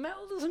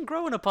 Metal doesn't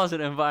grow in a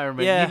positive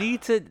environment. You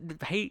need to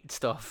hate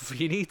stuff.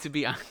 You need to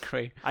be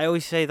angry. I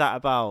always say that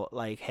about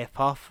like hip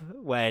hop,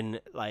 when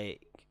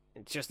like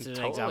just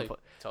an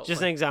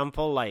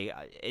example, like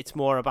it's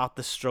more about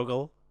the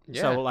struggle.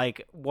 So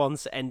like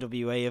once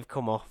NWA have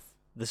come off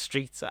the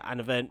streets and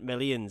have earned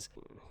millions,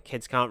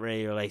 kids can't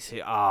really relate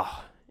to.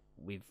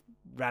 We've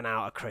ran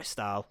out of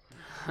Cristal.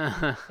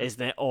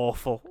 Isn't it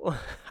awful?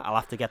 I'll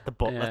have to get the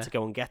butler to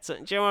go and get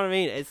it. Do you know what I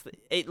mean?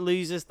 It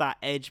loses that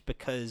edge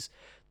because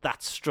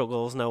that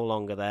struggle's no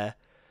longer there.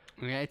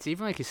 Yeah, it's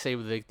even like you say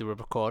with the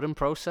recording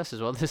process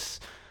as well. This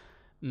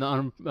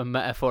not a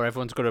metaphor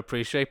everyone's going to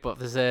appreciate, but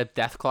there's a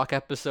Death Clock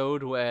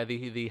episode where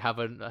they have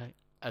a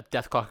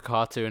Death Clock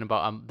cartoon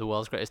about the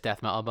world's greatest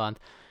death metal band.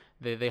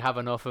 They have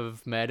enough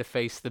of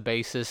Murderface, the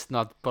bassist,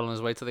 not pulling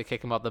his weight till they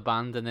kick him out the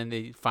band, and then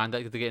they find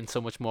out they're getting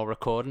so much more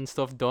recording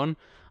stuff done,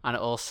 and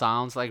it all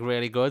sounds like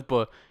really good,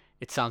 but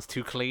it sounds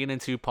too clean and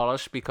too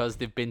polished because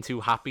they've been too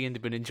happy and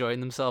they've been enjoying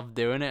themselves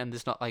doing it, and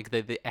there's not like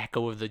the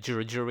echo of the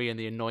drudgery and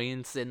the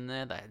annoyance in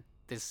there that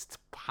is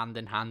hand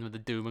in hand with the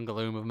doom and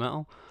gloom of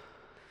metal.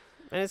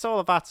 And it's all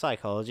about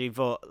psychology,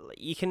 but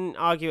you can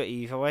argue it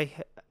either way.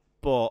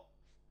 But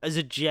as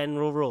a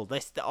general rule,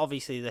 this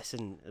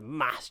isn't a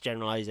mass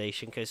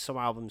generalization, because some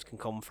albums can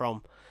come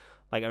from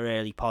like a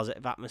really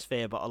positive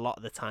atmosphere, but a lot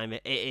of the time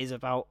it is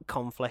about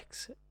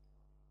conflicts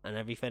and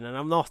everything. And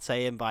I'm not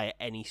saying by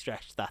any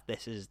stretch that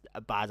this is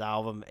a bad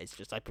album. It's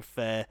just I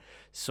prefer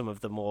some of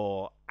the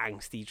more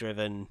angsty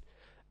driven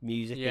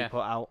music they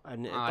put out,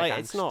 and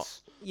it's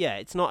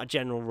not a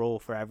general rule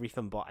for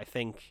everything, but I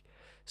think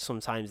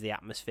sometimes the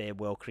atmosphere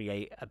will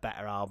create a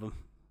better album.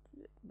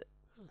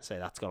 So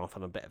that's gone off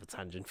on a bit of a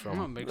tangent from.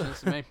 That makes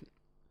sense to me.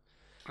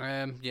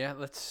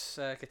 Let's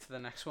get to the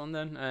next one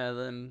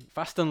then.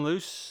 Fast and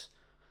Loose,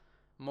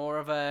 more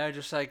of a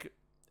just like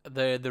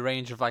the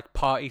range of like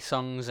party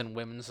songs and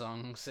women's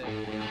songs.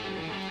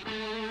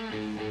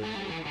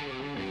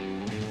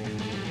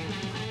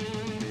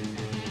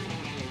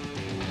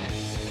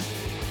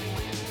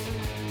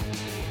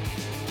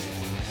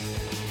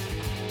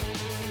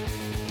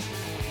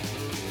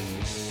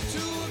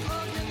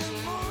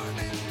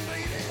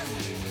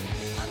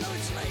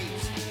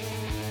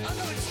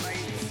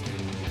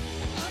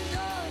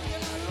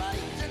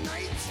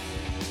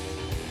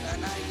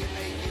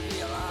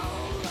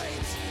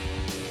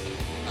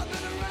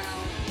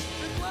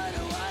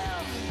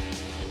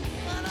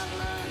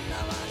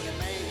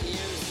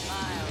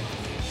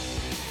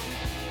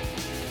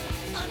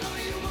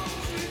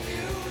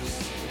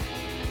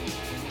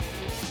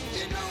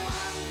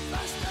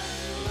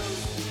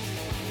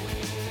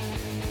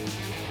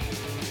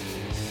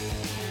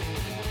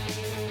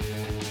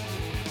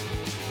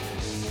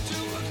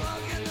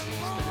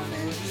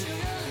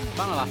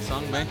 fan of that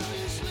song, mate.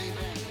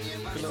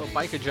 Good little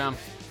biker jam.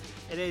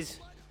 It is.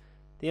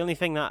 The only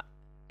thing that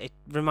it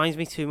reminds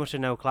me too much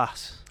of No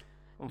Class,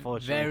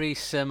 unfortunately. Very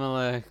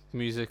similar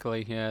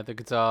musically, yeah. The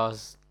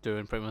guitars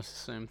doing pretty much the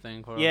same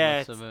thing for Yeah,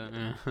 most of it.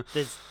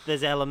 Yeah.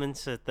 There's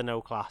elements of the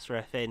No Class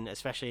riff in,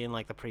 especially in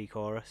like the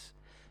pre-chorus.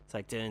 It's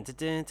like dun dun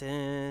dun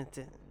dun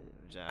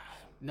dun.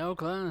 No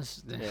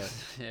Class.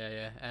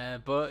 Yeah. yeah.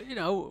 But you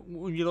know,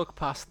 when you look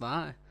past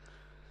that,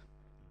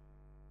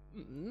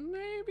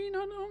 maybe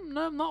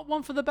not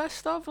one for the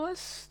best of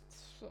list.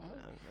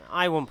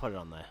 I won't put it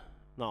on there.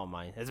 Not on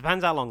mine. It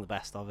depends how long the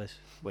best of is,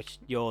 which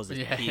yours is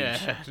huge.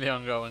 Yeah, the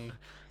ongoing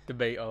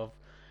debate of.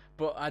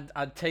 But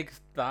I'd take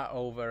that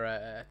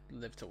over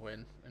Live to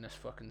Win in a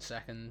fucking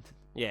second.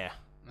 Yeah.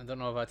 I don't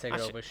know if I'd take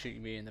it over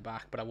Shoot Me in the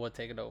Back, but I would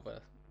take it over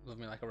Love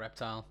Me Like a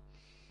Reptile.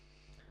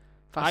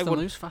 Fast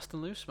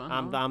and loose, man.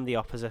 I'm the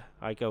opposite.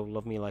 I go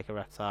Love Me Like a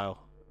Reptile,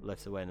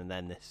 Live to Win, and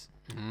then this.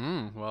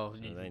 Well,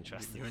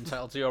 interesting. You're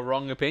entitled to your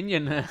wrong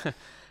opinion.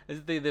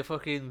 Is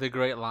the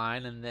great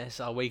line in this?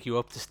 I'll wake you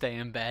up to stay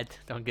in bed.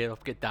 Don't get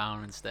up, get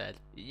down instead.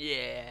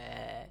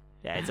 Yeah.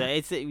 Yeah,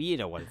 it's you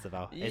know what it's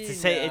about. It's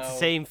the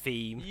same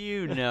theme.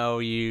 You know,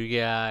 you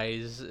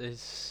guys.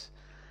 It's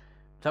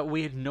that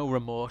weird no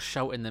remorse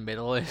shout in the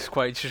middle is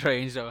quite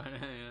strange, though.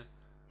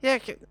 Yeah,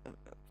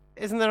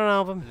 isn't there an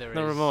album? There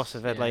No is, Remorse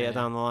of it yeah. later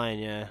down the line,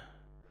 yeah.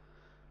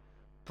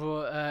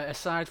 But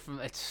aside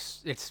from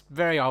it's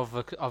very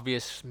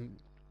obvious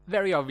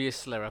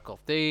lyrical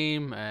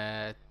theme.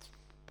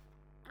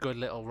 Good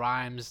little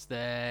rhymes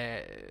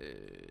there.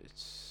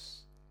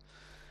 It's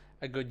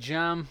a good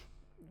jam.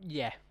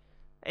 Yeah.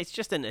 It's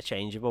just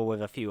interchangeable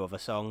with a few other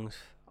songs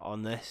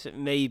on this.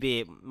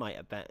 Maybe the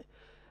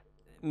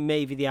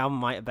album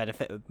might have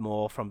benefited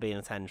more from being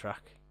a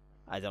 10-track.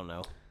 I don't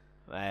know.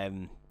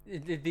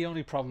 The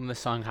only problem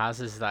this song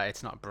has is that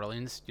it's not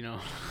brilliant, you know.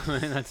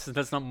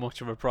 that's not much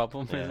of a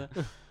problem, is it?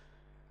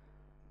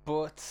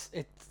 But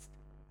it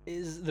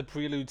is the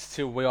preludes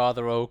to We Are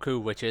the Road Crew,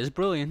 which is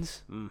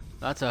brilliant.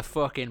 That's a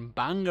fucking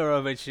banger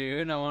of a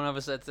tune. No one ever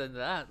said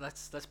that.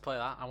 Let's play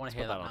that. I want to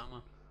hear that now,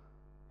 man.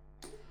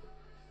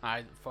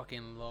 I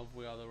fucking love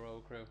We Are the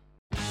Road Crew.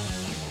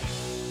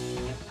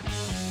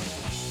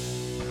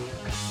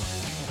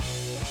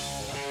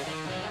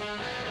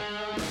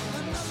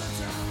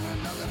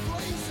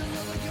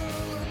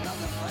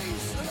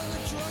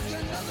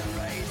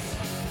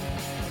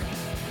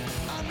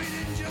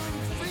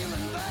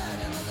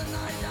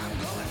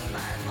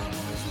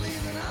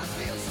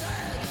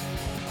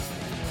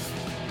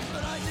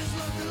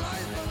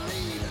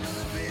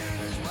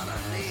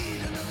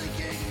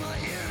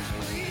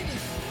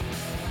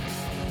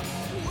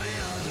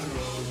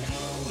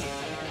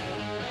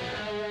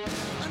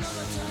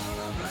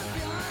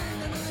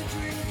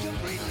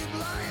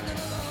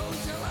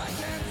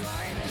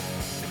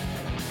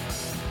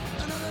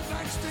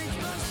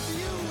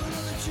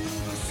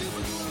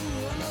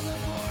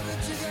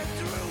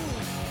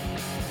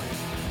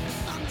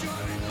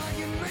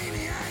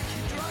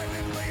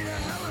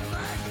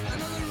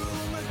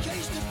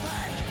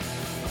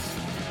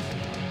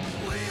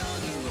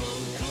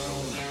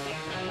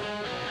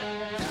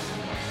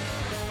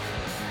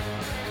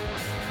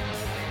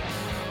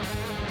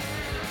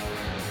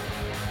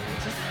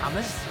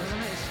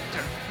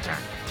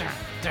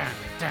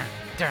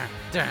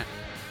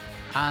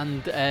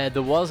 And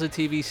there was a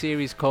TV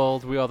series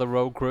called We Are the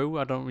Road Crew.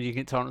 I don't really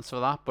get tolerance for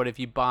that, but if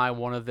you buy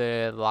one of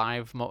the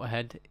live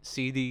Motorhead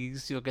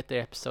CDs, you'll get the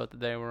episode that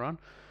they were on.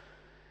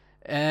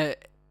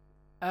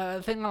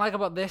 The thing I like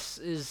about this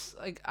is,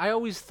 like, I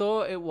always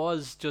thought it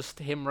was just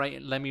him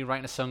Lemmy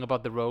writing a song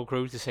about the Road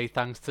Crew to say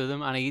thanks to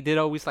them, and he did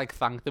always like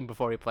thank them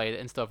before he played it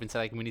and stuff, and say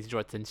like we need to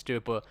draw attention to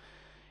it, but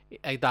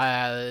like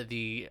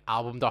the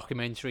album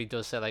documentary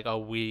does say like, oh,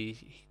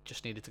 we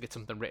just needed to get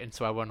something written,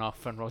 so I went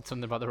off and wrote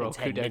something about the Road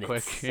Crew dead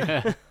quick.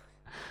 Yeah.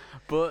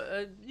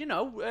 But you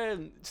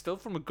know, still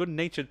from a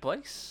good-natured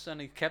place, and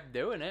he kept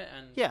doing it.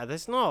 And yeah,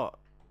 there's not.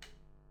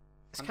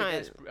 It's and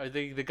kind of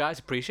the guys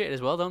appreciate it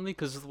as well, don't they?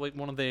 Because like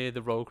one of the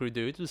Road Crew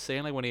dudes was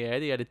saying like when he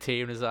heard, he had a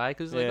tear in his eye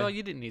because like, oh,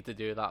 you didn't need to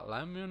do that,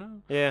 Lem, you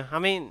know. Yeah, I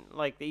mean,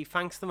 like he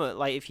thanks them.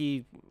 Like if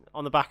you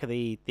on the back of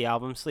the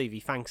album sleeve, he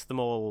thanks them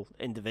all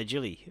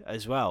individually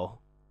as well.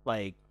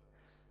 Like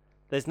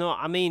there's not.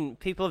 I mean,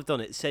 people have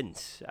done it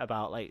since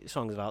about like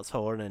songs about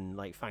touring and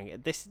like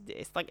thank this.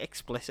 It's like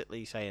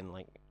explicitly saying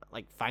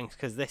like thanks,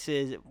 because this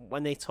is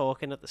when they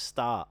talking at the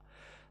start.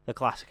 The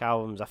classic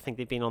albums, I think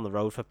they've been on the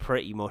road for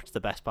pretty much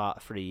the best part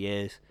of 3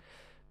 years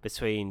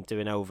between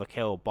doing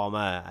Overkill,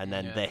 Bomber, and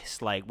then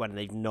this. Like when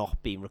they've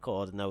not been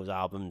recording those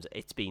albums,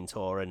 it's been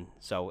touring,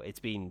 so it's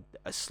been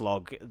a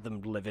slog,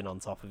 them living on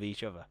top of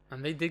each other.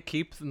 And they did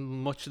keep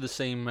much of the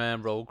same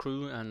road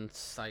crew and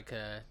like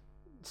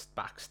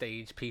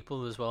backstage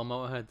people as well.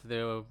 Motorhead,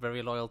 they were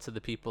very loyal to the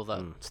people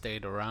that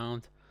stayed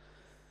around.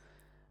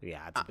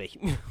 Yeah, had to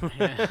be.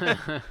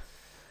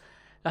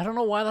 I don't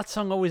know why that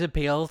song always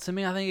appealed to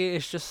me. I think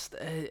it's just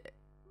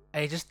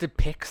it just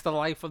depicts the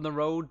life on the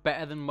road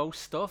better than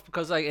most stuff,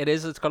 because like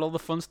it's got all the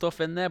fun stuff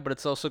in there, but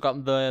it's also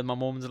got the my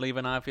mum's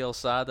leaving, I feel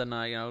sad, and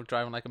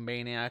driving like a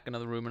maniac,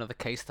 another room, another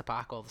case to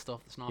pack, all the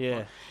stuff that's not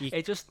fun.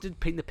 It just did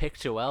paint the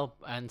picture well,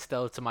 and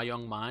still to my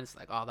young mind, it's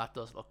like, oh, that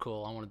does look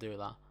cool, I want to do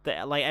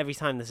that. Like every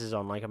time this is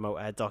on like a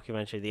Motorhead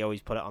documentary, they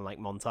always put it on like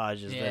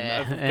montages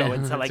Yeah. of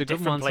going to like It's a good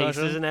different montage,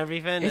 places and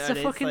everything. It's and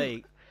a fucking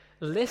like,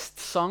 list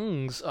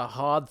songs are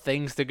hard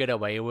things to get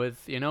away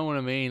with, you know what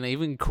I mean?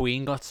 Even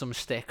Queen got some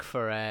stick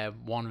for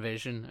One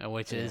Vision,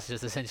 which is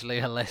just essentially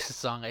a list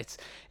song.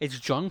 It's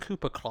John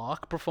Cooper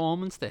Clarke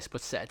performance, this,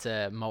 but set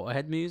to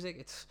Motorhead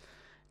music.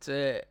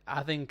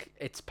 I think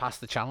it's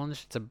past the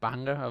challenge. It's a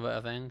banger of a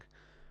thing.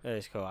 it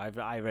is cool.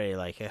 I really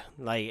like it.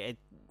 Like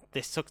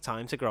this took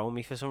time to grow on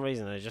me for some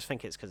reason. I just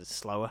think it's because it's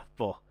slower,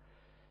 but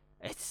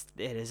it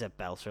is a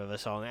belter of a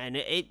song, and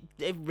it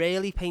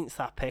really paints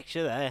that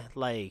picture there.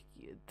 Like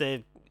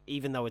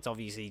even though it's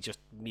obviously just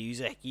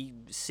music, you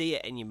see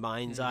it in your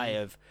mind's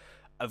eye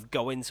of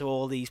going to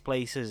all these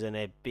places and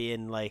it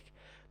being like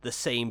the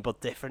same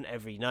but different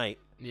every night.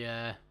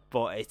 Yeah.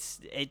 But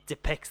it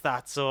depicts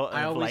that sort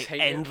of like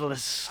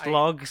endless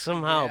slog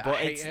somehow. Yeah, but I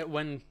hate it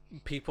when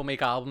people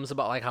make albums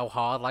about like how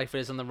hard life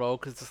is on the road,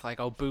 because it's like,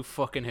 oh, boo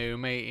fucking who,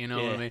 mate, you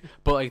know what I mean?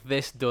 But like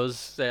this does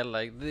say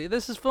like,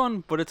 this is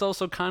fun, but it's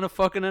also kind of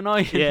fucking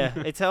annoying. Yeah,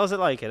 it tells it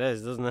like it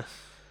is, doesn't it?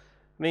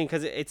 I mean,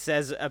 because it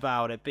says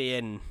about it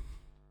being,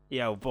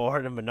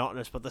 boring and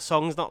monotonous, but the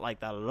song's not like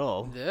that at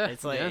all. Yeah,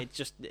 it's like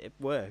it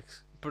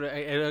works.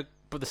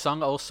 But the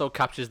song also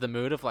captures the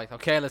mood of like,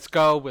 okay, let's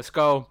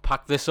go,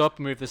 pack this up,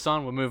 move this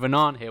on, we're moving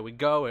on, here we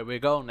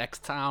go,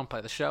 next town, play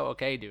the show,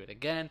 okay, do it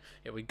again,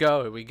 here we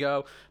go, we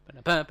are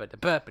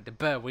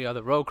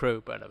the road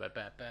crew.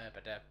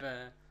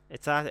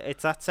 It's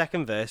that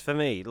second verse for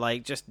me,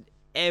 like just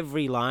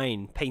every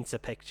line paints a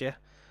picture.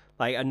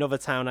 Like, another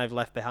town I've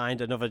left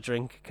behind, another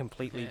drink,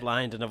 completely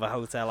blind, another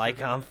hotel I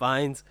can't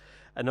find,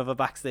 another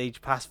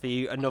backstage pass for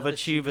you, another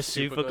tube of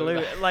super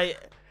glue. Like,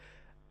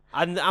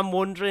 I'm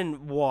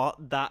wondering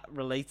what that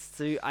relates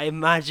to. I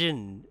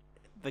imagine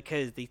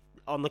because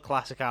on the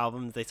classic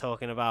albums they're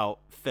talking about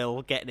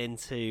Phil getting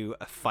into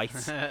a fight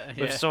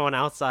with someone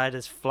outside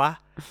his flat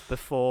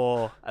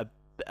before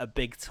a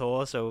big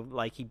tour. So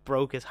like he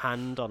broke his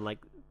hand on like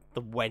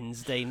the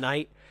Wednesday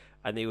night,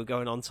 and they were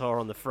going on tour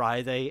on the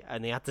Friday,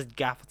 and they had to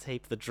gaffer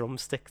tape the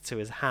drumstick to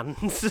his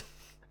hand.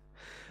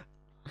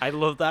 I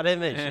love that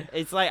image.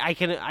 It's like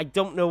I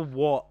don't know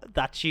what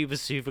that tube of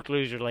super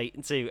glue is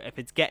relating to, if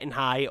it's getting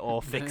high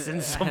or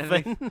fixing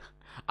something.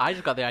 I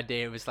just got the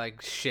idea it was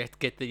like, shit,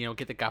 get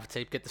the gaffer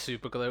tape, get the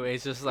super glue.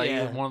 It's just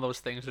like one of those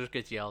things that just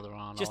gets yelled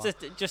around.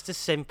 Just a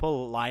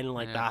simple line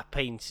like that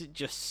paints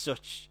just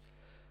such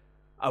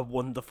a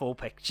wonderful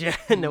picture,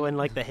 knowing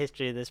like the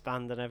history of this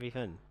band and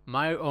everything.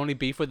 My only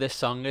beef with this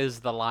song is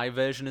the live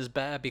version is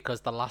better,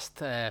 because the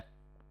last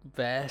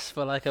verse,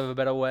 for lack of a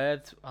better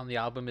word, on the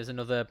album is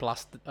another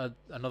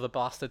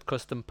blasted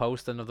custom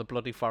post, another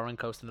bloody foreign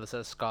coast, and it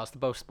says Scars to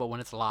Boast. But when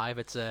it's live,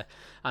 it's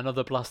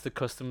another blasted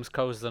customs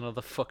coast,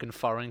 another fucking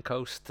foreign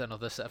coast,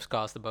 another set of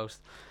Scars to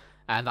Boast.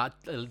 And that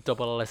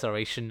double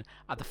alliteration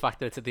at the fact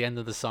that it's at the end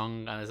of the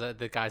song, and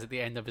the guy's at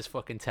the end of his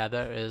fucking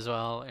tether as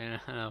well,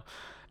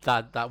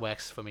 that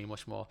works for me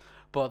much more.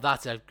 But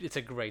it's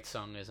a great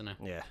song, isn't it?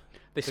 Yeah.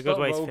 They spelled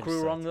Road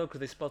Crew wrong though,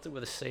 because they spelled it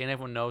with a C, and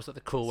everyone knows that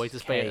the cool way to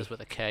spell it is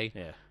with a K.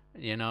 Yeah.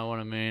 You know what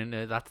I mean?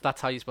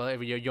 That's how you spell it.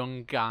 If you're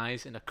young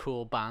guys in a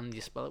cool band, you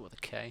spell it with a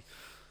K.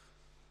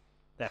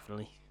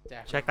 Definitely.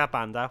 Check that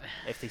band out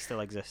if they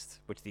still exist,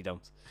 which they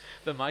don't.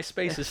 The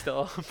MySpace is still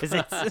up. Is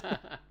it?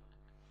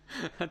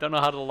 I don't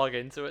know how to log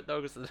into it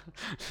though, because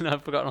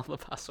I've forgotten all the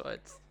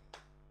passwords.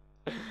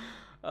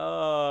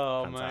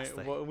 Oh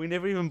Fantastic. man, we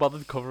never even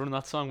bothered covering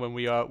that song when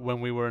we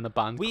were in a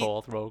band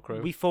called Road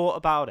Crew. We thought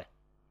about it.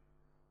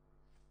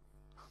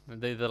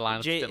 The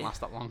lineup didn't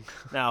last that long.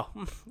 No,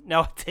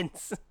 it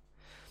didn't.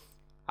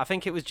 I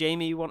think it was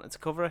Jamie who wanted to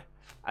cover it,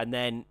 and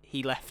then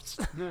he left.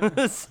 So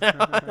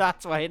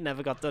that's why it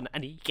never got done,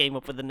 and he came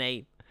up with the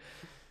name.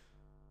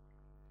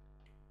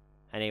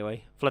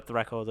 Anyway, flip the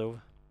record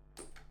over.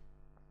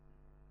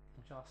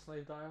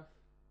 Slave die off.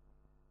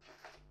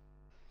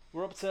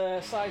 We're up to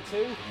side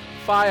 2.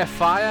 Fire,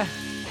 Fire.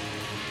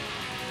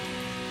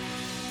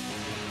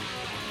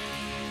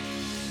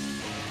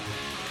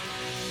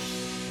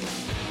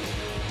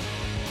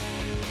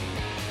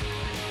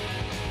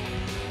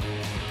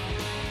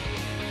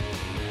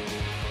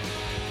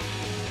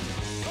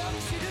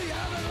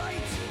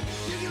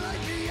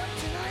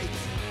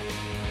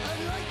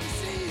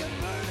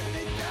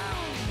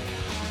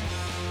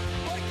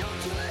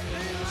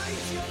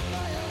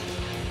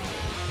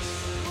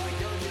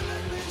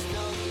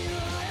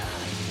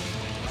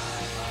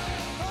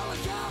 All I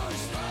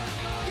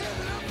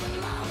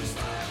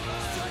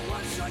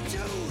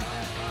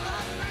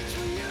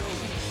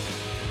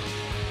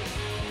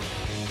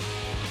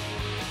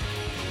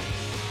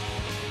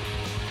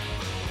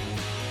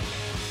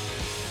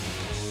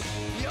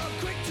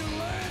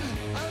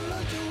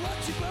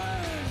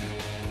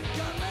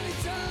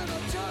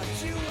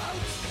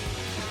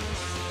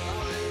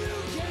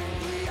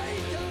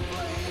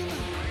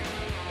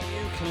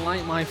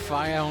Light my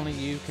fire, only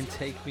you can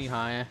take me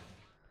higher.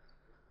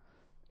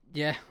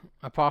 Yeah,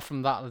 apart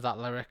from that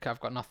lyric, I've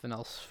got nothing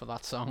else for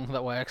that song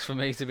that works for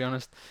me, to be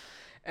honest.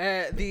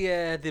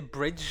 The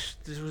bridge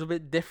was a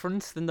bit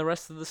different than the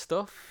rest of the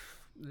stuff.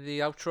 The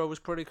outro was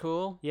pretty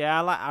cool.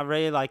 Yeah, I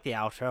really like the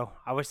outro.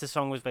 I wish the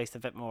song was based a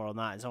bit more on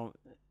that. I'm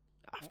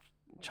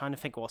trying to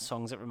think what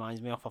songs it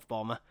reminds me of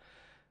Bomber.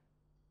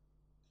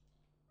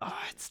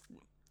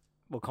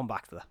 We'll come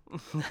back to that.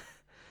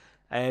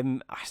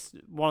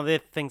 One of the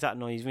things that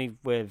annoys me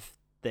with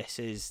this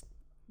is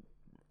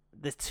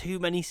there's too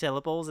many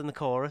syllables in the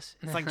chorus.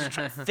 It's like just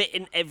trying to fit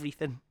in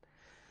everything.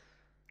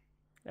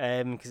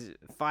 Because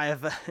fire,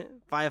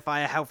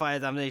 hellfire,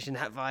 damnation,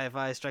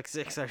 fire, strike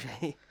six.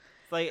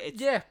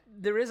 Yeah,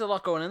 there is a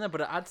lot going in there,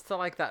 but it adds to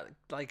like that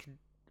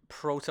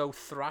proto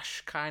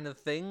thrash kind of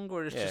thing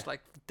where it's just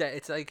like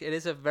it's like it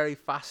is a very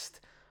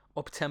fast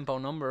up tempo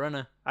number, isn't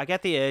it? I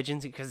get the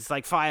urgency because it's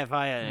like fire,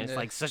 and it's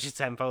like such a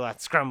tempo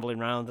that's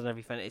scrambling around and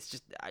everything. It's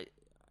just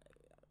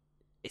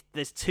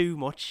there's too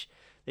much.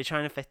 They're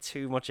trying to fit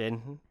too much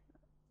in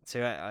to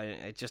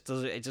it. It just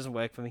doesn't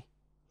work for me.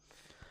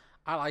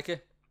 I like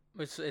it.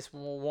 It's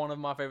one of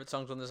my favorite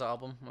songs on this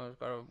album. I've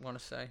got to want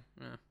to say,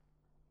 yeah.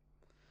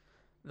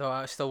 Though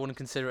I still wouldn't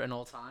consider it an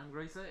all-time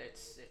greater.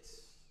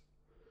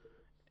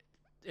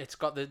 It's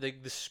got the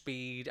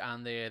speed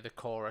and the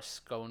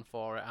chorus going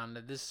for it, and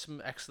there's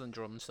some excellent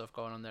drum stuff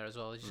going on there as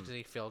well. You just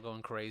see Phil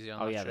going crazy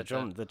on. Oh that yeah,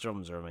 shit the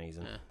drums are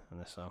amazing in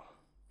this song.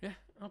 Yeah.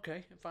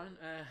 Okay. Fine.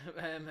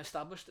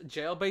 Established.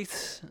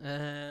 Jailbait.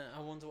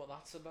 I wonder what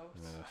that's about.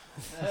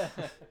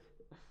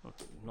 I'm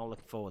not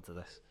looking forward to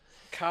this.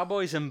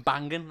 Cowboys and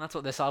Bangin'. That's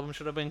what this album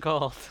should have been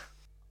called.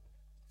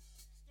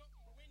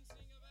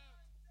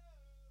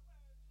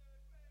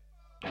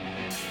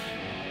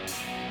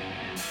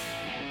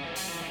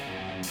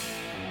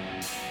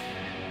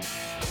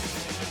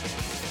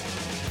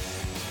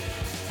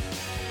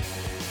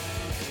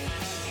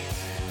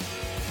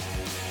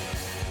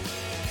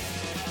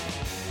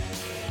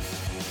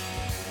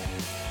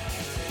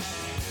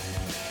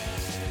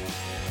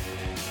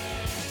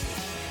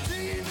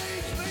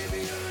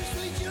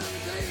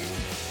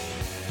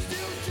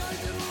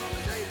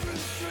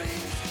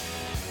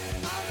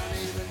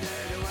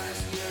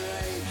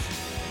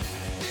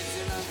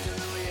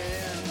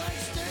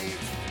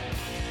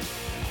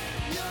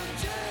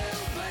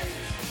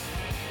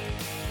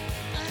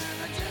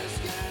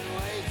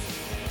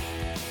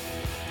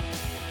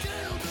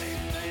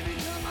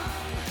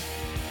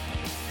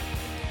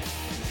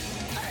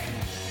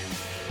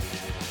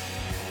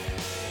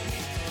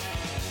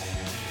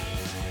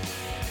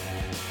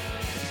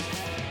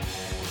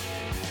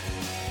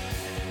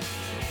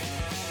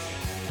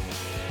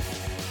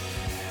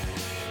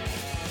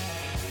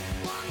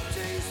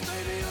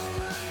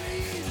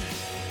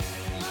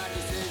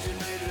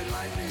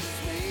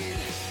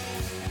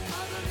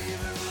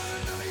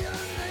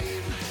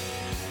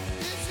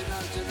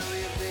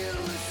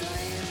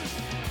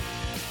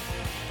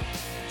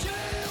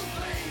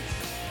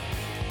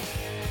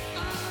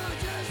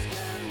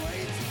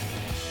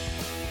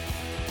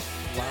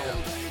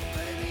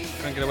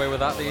 Can't get away with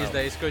that these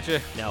days, could you?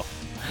 No.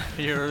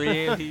 You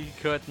really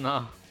could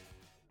not.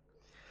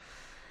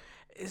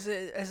 Is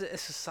it a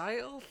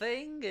societal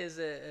thing? Is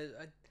it?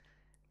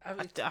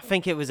 I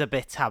think it was a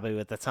bit taboo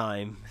at the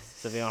time.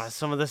 To be honest,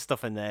 some of the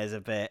stuff in there is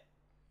a bit.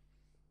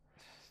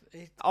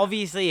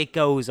 Obviously, it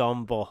goes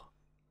on, but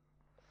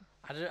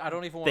I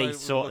don't even want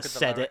to look at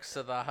the lyrics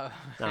of that.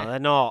 No, they're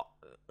not.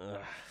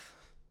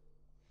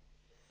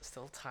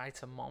 Still tied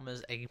to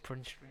Mama's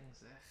apron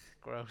strings.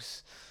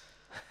 Gross.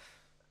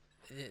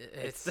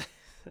 It's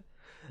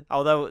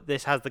although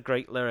this has the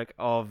great lyric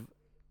of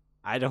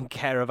I don't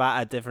care about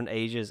our different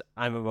ages.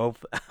 I'm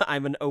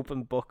an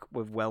open book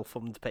with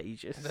well-thumbed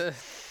pages.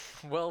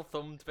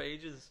 Well-thumbed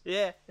pages.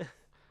 Yeah.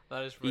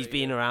 That is really He's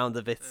been around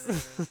a bit.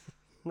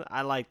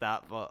 I like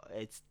that, but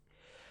it's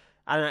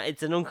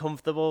an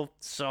uncomfortable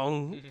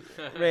song,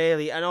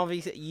 really. And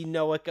obviously, you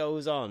know it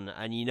goes on,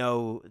 and you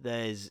know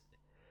there's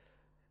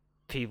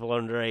people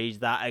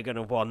underage that are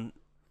gonna want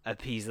a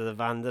piece of the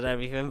band and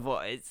everything,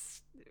 but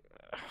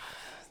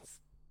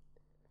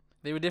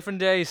they were different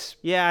days.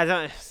 Yeah, I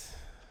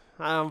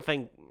don't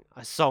think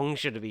a song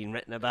should have been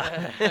written about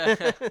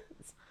it.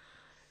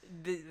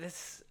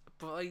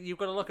 But like, you've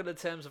got to look at the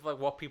terms of like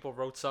what people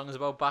wrote songs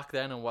about back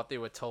then and what they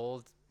were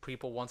told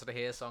people wanted to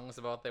hear songs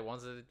about. They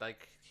wanted to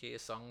like hear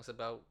songs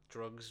about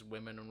drugs,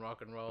 women, and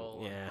rock and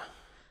roll. Yeah,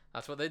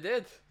 that's what they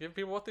did. Give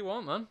people what they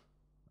want, man.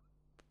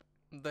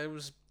 There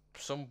was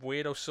some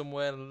weirdo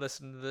somewhere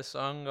listening to this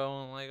song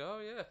going like,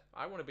 oh yeah,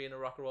 I want to be in a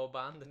rock and roll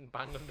band and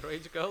bang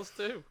underage girls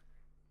too.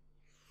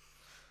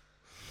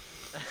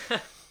 I'm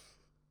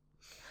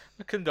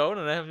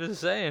condoning it, I'm just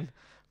saying.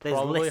 There's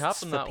probably lists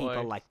happened for that people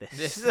way. like this.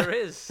 Yes, there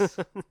is.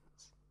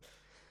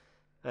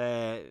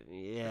 Yeah.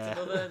 It's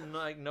another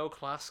like no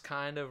class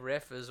kind of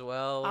riff as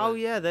well. Oh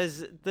yeah,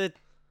 there's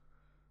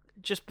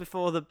just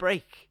before the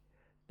break.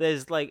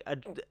 There's like a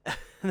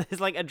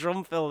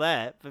drum fill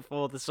there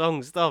before the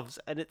song stops,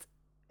 and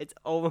it's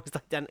almost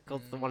identical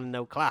to the one in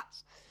No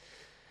Class.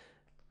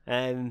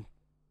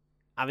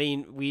 I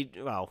mean,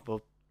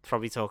 we'll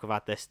probably talk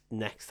about this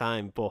next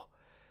time, but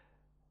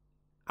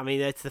I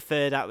mean, it's the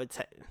third album.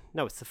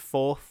 No, it's the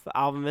fourth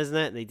album, isn't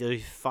it? They do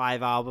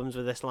 5 albums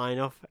with this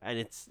lineup,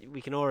 and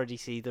we can already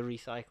see the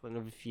recycling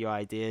of a few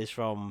ideas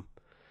from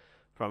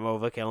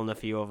Overkill and a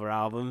few other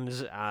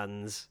albums,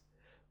 and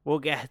we'll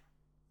get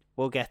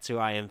to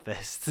Iron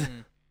Fist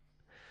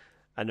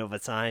another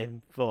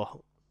time. But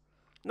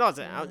no,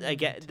 I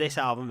get this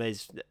album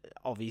is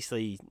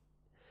obviously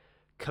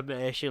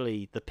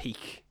commercially the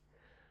peak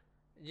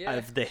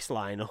of this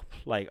lineup,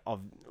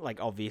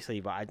 obviously,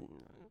 but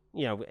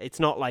it's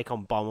not like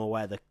on Bomber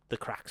where the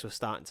cracks were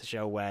starting to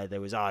show, where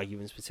there was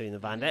arguments between the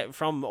band.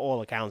 From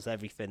all accounts,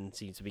 everything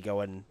seems to be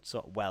going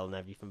sort of well and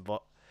everything,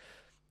 but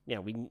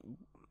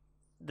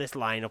this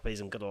lineup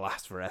isn't going to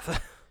last forever.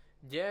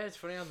 Yeah, it's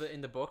funny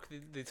in the book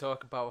they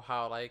talk about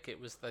how like it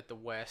was like the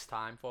worst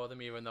time for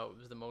them, even though it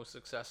was the most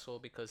successful,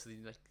 because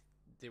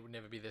they would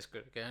never be this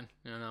good again.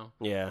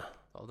 Yeah,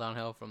 all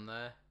downhill from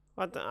there.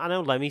 I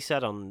know Lemmy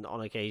said on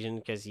occasion,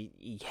 because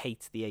he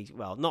hates the Ace,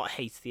 well, not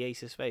hates the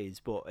Ace of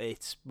Spades, but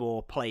it's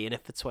more playing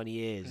it for 20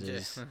 years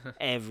is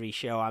every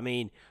show. I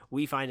mean,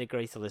 we find it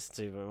great to listen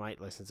to, but we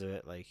might listen to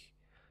it like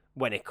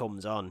when it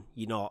comes on.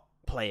 You're not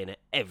playing it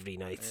every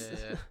night.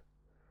 Yeah.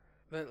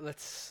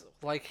 Let's,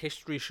 like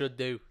history should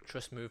do,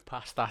 just move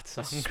past that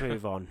song. Let's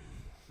move on.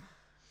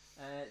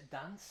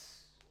 Dance.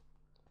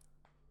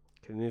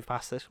 Can we move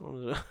past this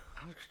one?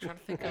 I'm trying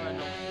to think of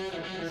another.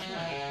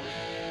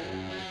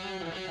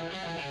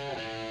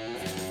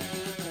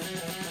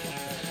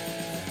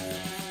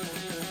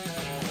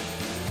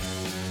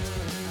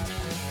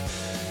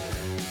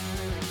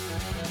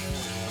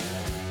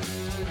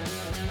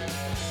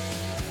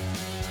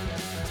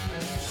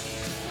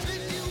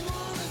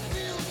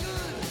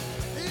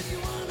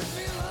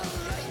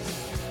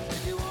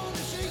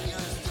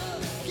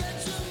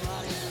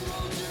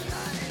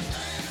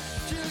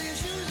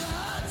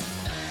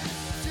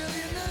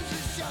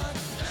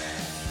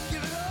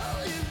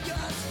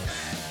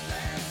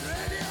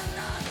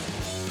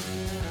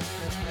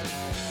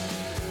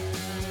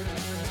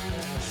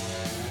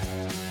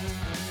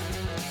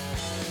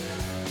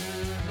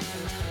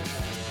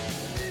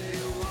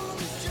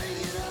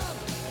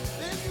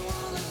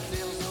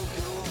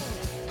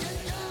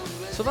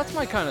 So that's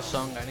my kind of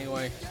song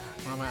anyway.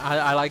 I mean,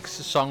 I like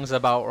songs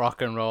about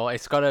rock and roll.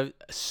 It's got a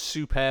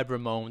superb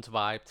Ramones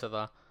vibe to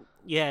that.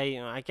 Yeah,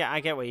 I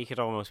get where you could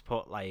almost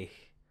put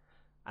like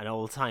an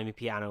old-timey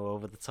piano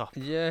over the top.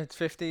 Yeah, it's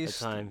 50s.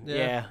 Time.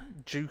 Yeah.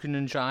 Juking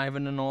and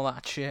jiving and all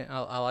that shit.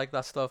 I like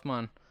that stuff,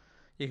 man.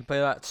 You can play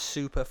that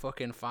super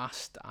fucking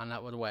fast and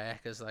that would work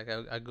as like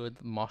a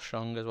good mosh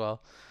song as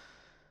well.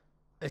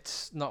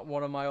 It's not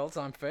one of my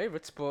all-time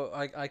favourites, but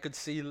I could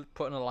see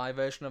putting a live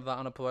version of that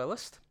on a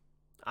playlist.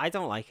 I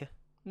don't like it.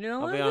 You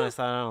don't I'll like be honest,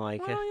 it? I don't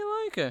like Why it. don't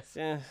you like it?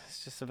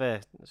 It's just a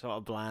bit sort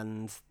of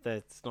bland.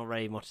 There's not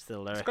very much to the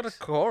lyrics. It's got a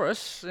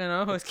chorus,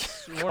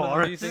 It's one of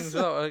the few things.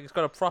 It's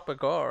got a proper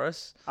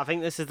chorus. I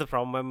think this is the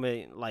problem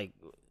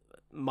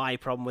my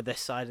problem with this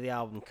side of the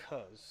album,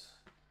 because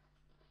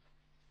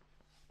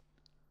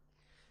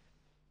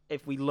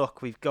if we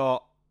look, we've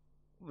got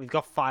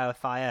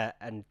Fire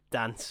and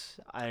Dance,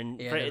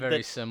 and Yeah, they're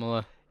very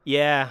similar.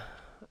 Yeah,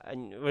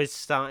 and we're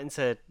starting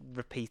to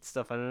repeat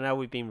stuff, and I know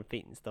we've been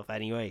repeating stuff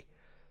anyway,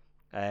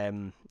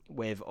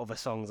 with other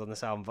songs on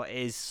this album, but it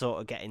is sort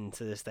of getting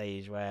to the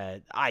stage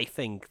where I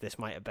think this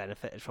might have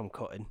benefited from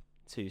cutting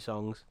 2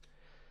 songs,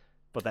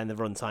 but then the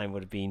runtime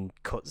would have been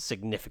cut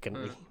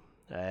significantly.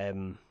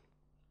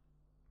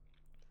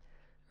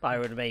 I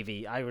would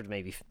maybe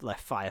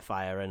left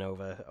Fire in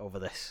over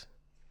this.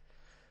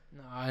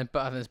 No, I think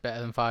it's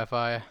better than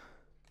Fire.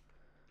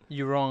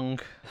 You're wrong.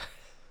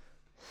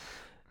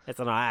 I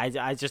don't know.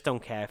 I just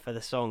don't care for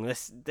the song.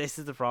 This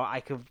is the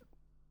problem.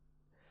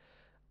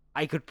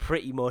 I could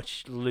pretty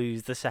much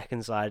lose the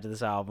second side of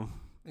this album.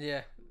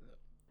 Yeah,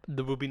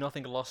 there would be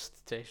nothing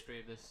lost to history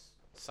if this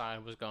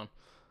side was gone.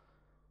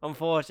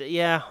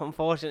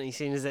 Unfortunately,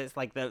 seeing as it's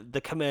like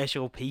the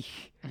commercial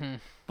peak,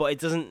 but it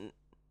doesn't.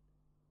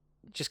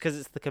 Just because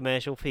it's the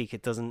commercial peak,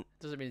 it doesn't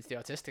mean it's the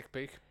artistic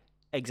peak.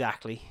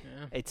 Exactly.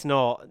 Yeah. It's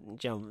not.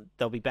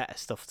 There'll be better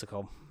stuff to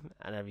come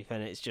and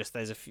everything. It's just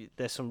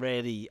there's some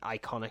really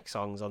iconic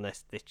songs on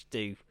this that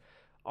do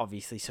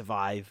obviously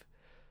survive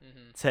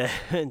to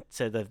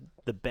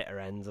the bitter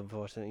ends,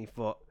 unfortunately.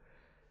 But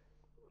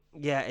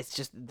yeah, it's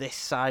just this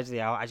side of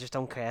the album. I just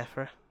don't care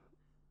for it.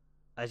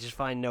 I just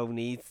find no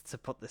need to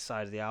put this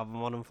side of the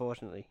album on,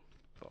 unfortunately.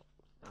 But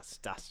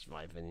that's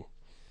my opinion.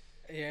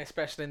 Yeah,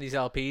 especially in these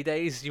LP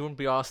days, you wouldn't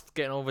be asked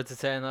getting up to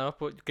turn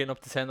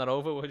that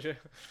over, would you?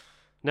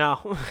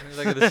 No. It's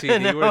like the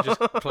CD where it just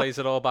plays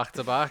it all back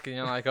to back, and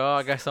you're like, oh,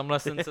 I guess I'm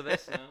listening to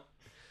this now.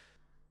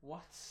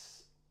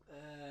 What's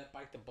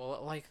Bite the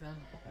Bullet like then?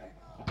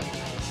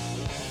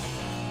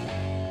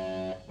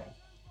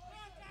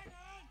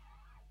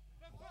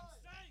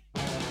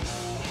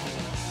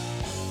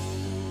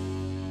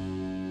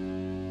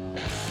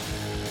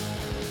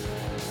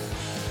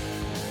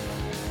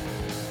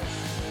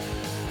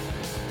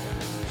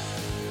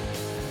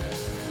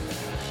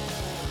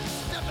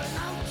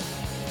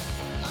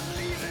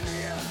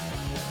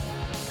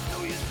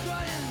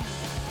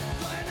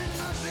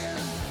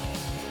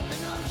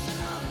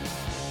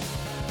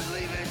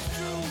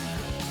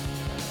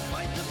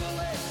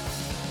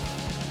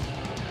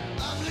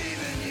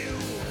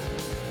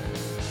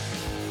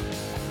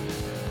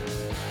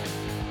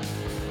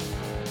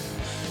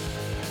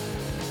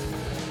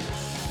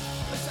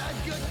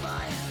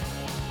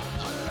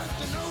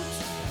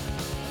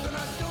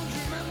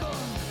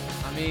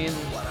 I mean,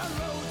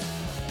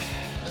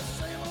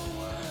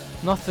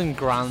 nothing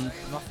grand,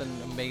 nothing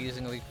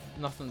amazingly,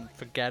 nothing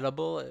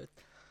forgettable.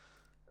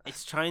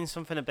 It's trying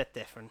something a bit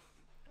different.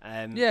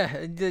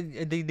 Yeah,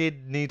 they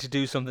did need to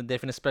do something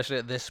different, especially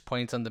at this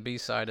point on the B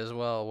side as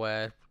well,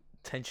 where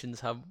attention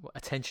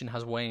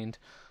has waned.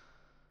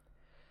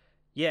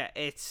 Yeah,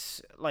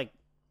 it's like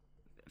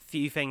a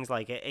few things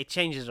like it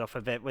changes it up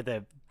a bit with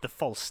the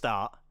false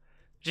start,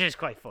 which is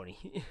quite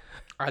funny.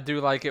 I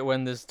do like it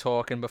when there's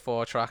talking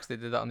before tracks. They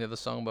did that on the other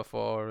song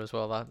before as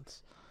well.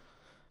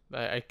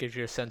 It gives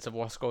you a sense of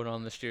what's going on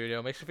in the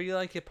studio. Makes you feel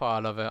like you're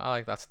part of it. I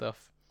like that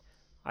stuff.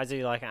 I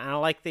do like it, and I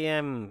like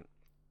the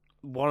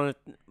one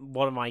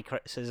of my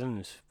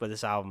criticisms with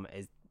this album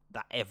is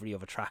that every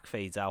other track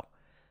fades out.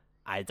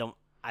 I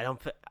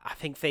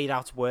think fade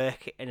outs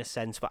work in a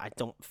sense, but I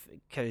don't,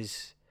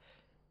 because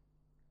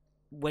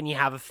when you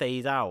have a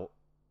fade out,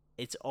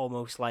 it's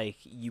almost like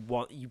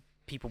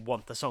people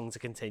want the song to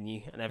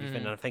continue and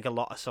everything. And I think a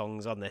lot of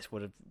songs on this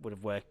would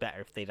have worked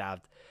better if they'd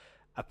had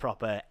a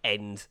proper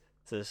end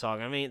to the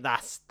song. I mean,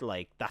 that's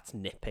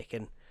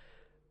nitpicking,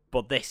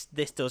 but this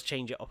does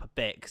change it up a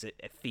bit because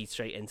it feeds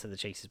straight into the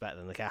chase is better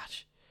than the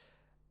catch,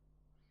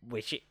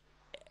 which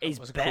is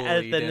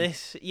better than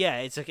this. Yeah,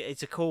 it's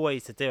a cool way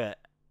to do it.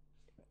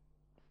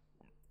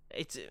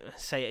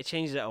 It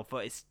changes it up,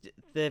 but it's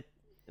the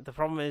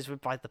problem is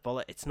with Bite the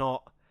Bullet.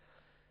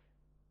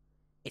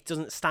 It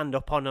doesn't stand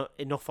up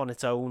enough on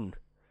its own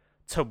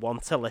to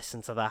want to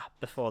listen to that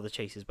before the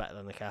chase is better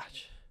than the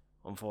catch,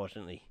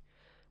 unfortunately,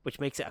 which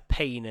makes it a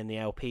pain in the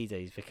LP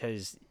days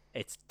because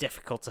it's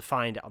difficult to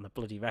find it on the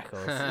bloody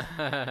records.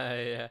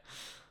 Yeah.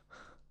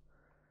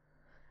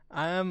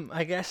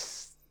 I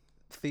guess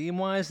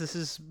theme-wise, this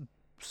is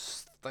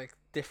like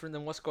different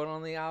than what's going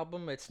on in the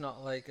album. It's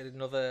not like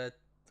another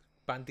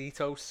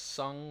Bandito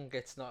song.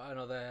 It's not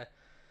another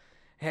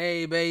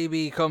 "Hey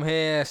baby, come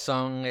here"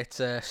 song.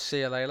 It's a "See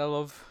You Later,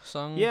 Love"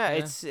 song. Yeah,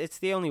 it's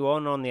the only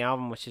one on the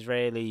album which is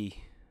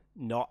really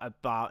not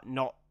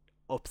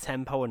up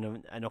tempo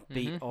and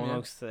upbeat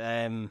almost.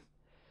 Yeah.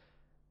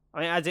 I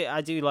mean,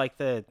 I do like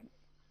the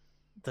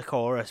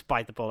chorus,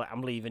 "Bite the bullet,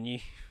 I'm leaving you."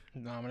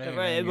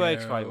 It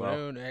works quite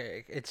well.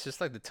 It's just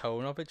like the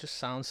tone of it just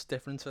sounds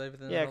different to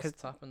everything else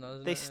that's happened,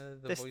 doesn't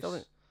it? The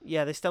voice.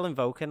 They're still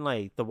invoking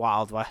like the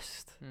Wild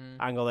West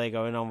angle they're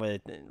going on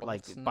with,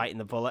 like biting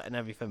the bullet and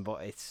everything,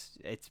 but it's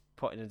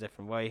put in a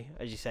different way.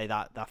 As you say,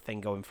 that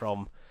thing going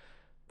from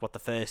what the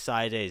first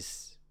side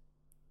is,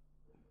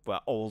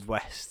 well, Old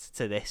West,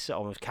 to this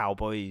almost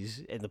cowboys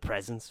in the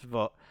present,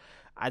 but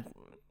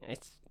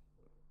it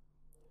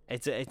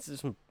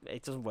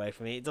doesn't work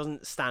for me. It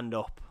doesn't stand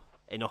up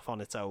enough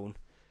on its own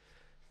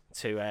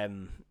to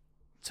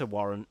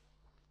warrant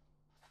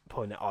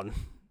putting it on.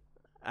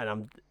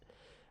 And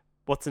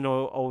what's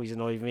always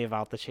annoyed me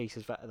about the chase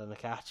is better than the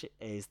catch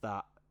is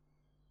that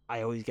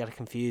I always get it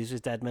confused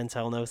with Dead Men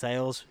Tell No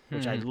Tales,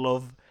 which I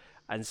love,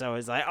 and so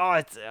it's like,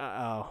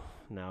 oh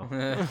no,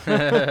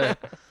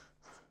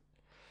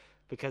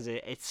 because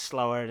it's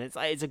slower and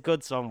it's a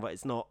good song, but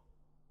it's not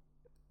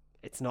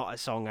a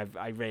song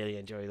I really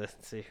enjoy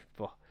listening to.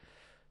 But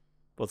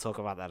we'll talk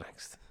about that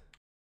next.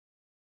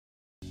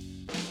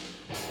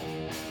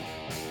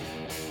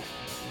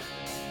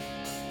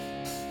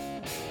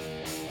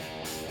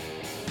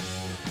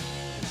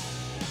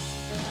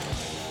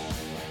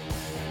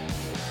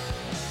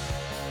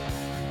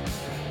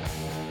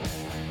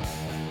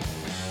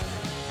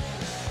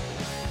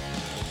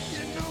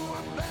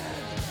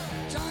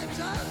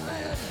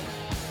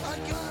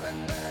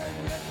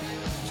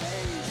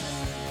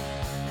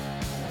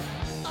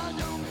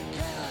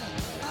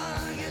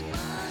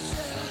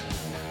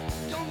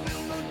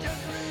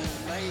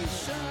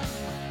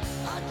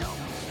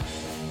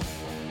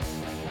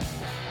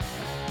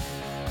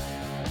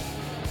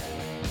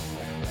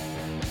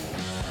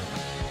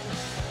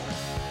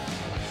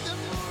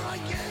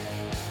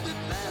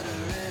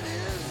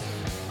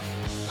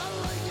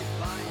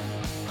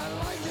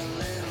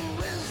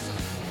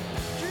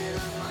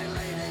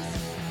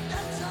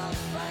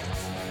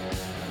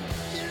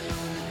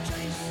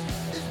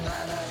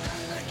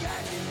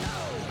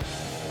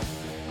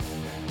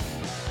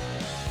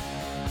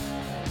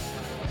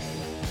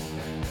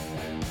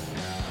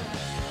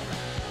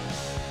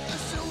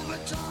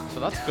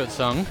 That's a good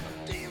song.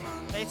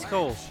 It's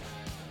cool,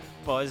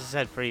 but as I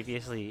said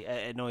previously,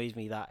 it annoys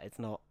me that it's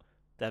not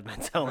Dead Men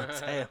Tell No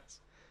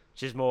Tales,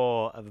 which is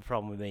more of a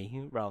problem with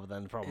me rather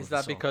than the problem. Is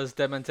that because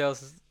Dead Men Tell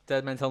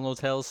No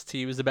Tales to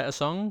you is the better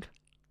song?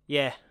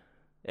 Yeah,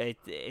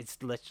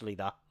 it's literally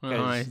that.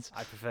 Right.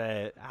 I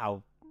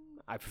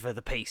prefer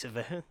the pace of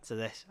it to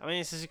this. I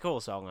mean, it's just a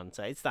cool song, and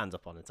it stands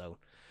up on its own,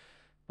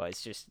 but it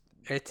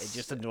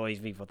just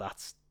annoys me. But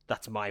that's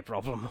my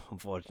problem,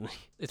 unfortunately.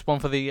 It's one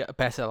for the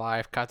better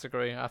live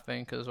category, I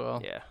think, as well.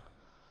 Yeah.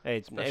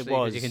 It was.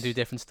 Because you can do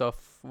different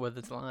stuff with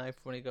it live.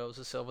 When he goes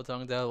to Silver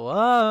Tongue Devil,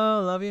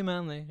 "Oh, love you,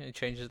 manly." It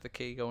changes the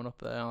key going up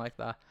there. I like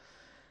that.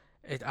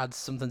 It adds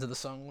something to the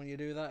song when you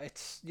do that.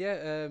 It's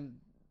a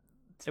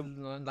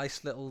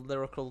nice little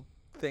lyrical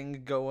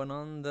thing going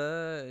on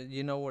there.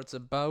 You know what it's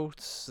about.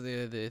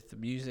 The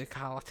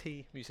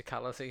musicality,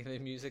 the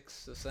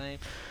music's the same.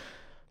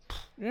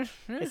 Yeah,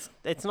 yeah.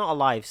 It's not a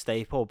live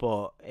staple,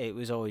 but it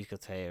was always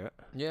good to hear it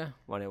Yeah.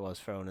 when it was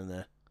thrown in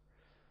there.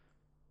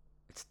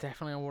 It's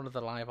definitely on one of the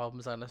live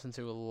albums I listen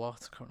to a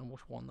lot. I can't remember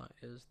which one that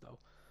is though.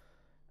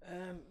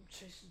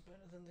 Chase is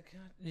better than the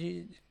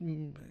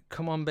cat.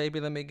 Come on, baby,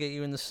 let me get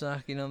you in the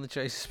sack. You know the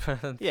chase is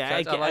better than the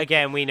Yeah, cat. I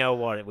again, we know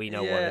what what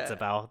Yeah, it's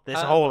about.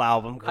 This whole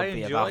album could I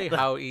be enjoy about.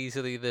 how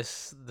easily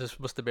this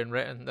must have been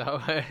written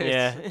though.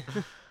 Yeah.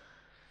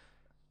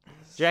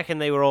 Do you reckon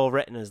they were all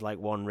written as like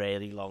one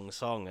really long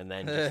song, and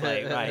then just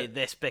like, right,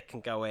 this bit can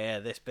go here,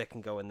 this bit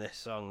can go in this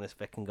song, this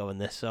bit can go in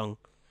this song?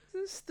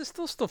 There's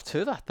still stuff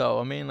to that though.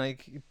 I mean,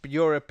 like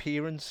your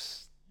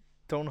appearance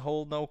don't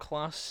hold no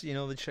class. You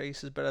know the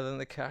chase is better than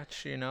the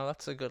catch. You know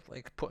that's a good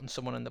like putting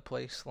someone in the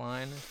place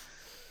line.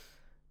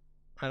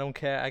 I don't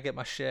care. I get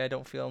my share.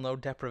 Don't feel no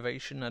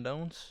deprivation. I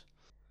don't.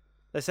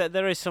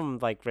 There is some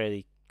like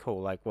really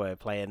cool like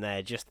wordplay in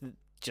there. Just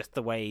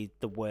the way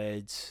the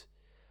words,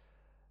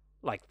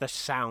 like the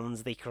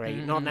sounds they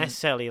create, not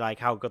necessarily like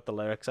how good the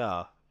lyrics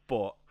are,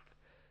 but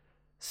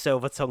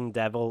Silver Tongue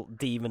Devil,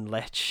 Demon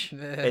Lich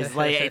is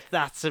like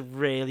that's a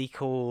really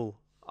cool,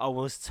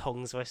 almost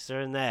tongue twister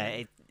in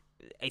there.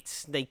 It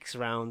snakes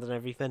around and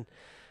everything,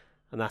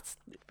 and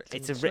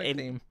it's a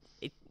written.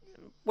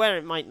 Where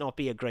it might not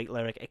be a great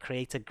lyric, it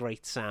creates a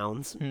great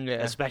sound,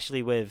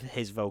 especially with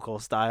his vocal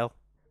style.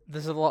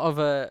 There's a lot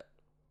of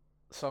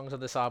songs on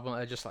this album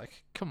that are just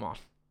like, come on,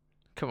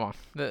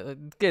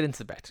 get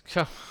into bed.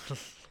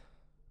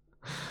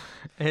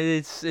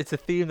 It's a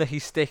theme that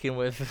he's sticking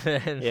with.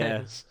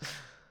 Yes.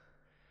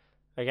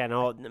 Again,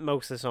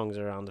 most of the songs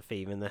are around the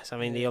theme in this. I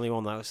mean, the only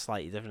one that was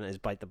slightly different is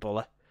Bite the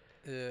Bullet.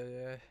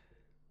 Yeah.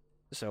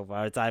 So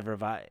far, it's either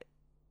about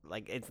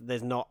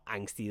there's not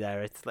angsty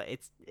there. It's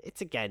like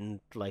it's again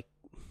like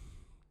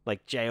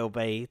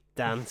J.O.B.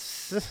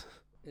 dance.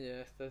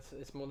 Yeah,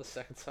 it's more the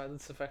second side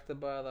that's affected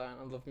by that.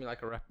 And Love Me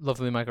Like a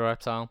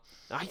Reptile.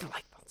 I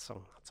like that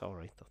song. That's all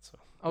right. That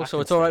song. Oh,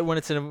 so it's all right when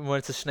it's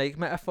a snake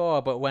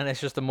metaphor, but when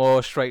it's just a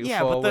more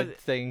straightforward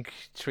thing,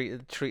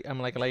 treat them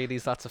like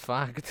ladies. That's a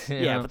fact.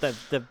 You know? But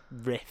the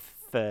riff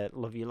for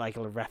Love You Like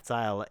a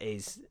Reptile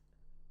is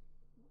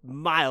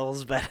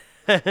miles better.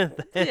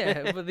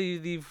 Yeah, but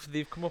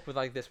they've come up with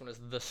like this one as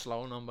the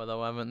slow number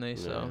though, haven't they?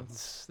 So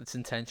it's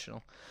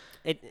intentional.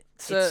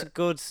 It's a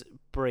good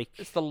break.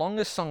 It's the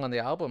longest song on the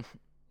album.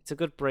 It's a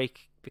good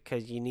break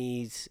because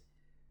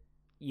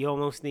you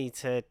almost need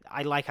to.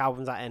 I like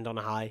albums that end on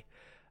a high,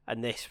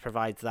 and this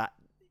provides that.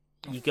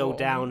 You go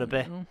down a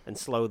bit and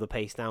slow the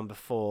pace down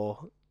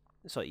before,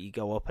 so that you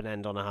go up and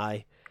end on a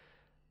high.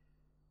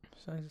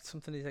 So it's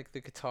something like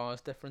the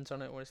guitar's different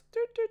on it, where it's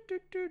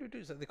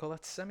is that they call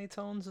that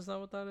semitones? Is that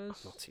what that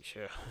is? I'm not too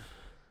sure.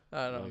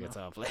 I don't know.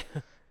 Guitar play.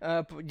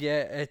 But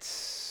yeah,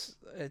 it's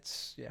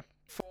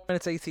 4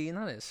 minutes 18.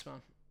 That is,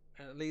 man.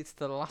 And it leads to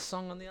the last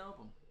song on the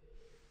album,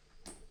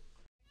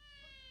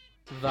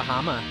 The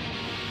Hammer.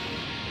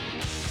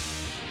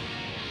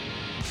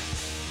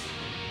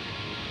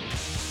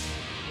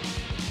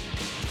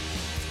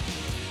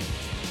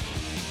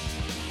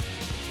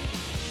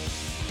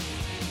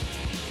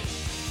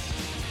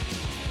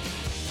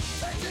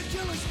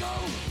 Killers go,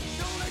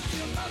 don't let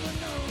your mother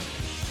know.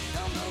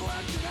 Don't go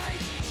out tonight,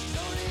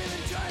 don't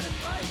even try to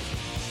fight.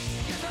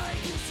 Cause I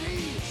can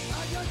see,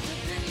 I got the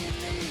thing you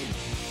need.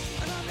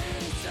 And I'm here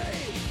to say,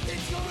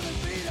 it's gonna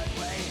be that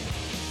way.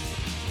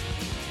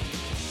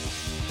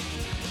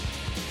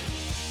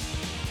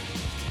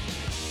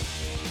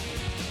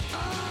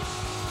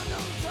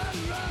 Don't try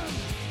to run,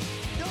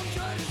 don't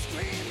try to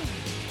scream.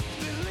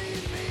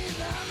 Believe me,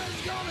 the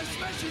hammer's gonna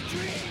smash your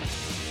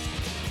dreams.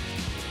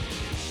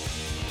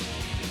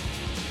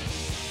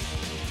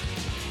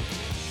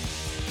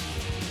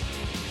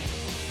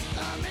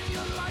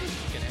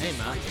 Hey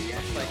man,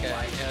 that's like a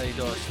early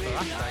doors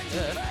thrash right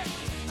there.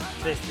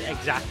 This is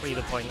exactly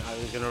the point I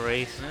was going to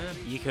raise. Yeah.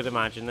 You could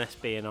imagine this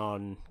being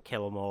on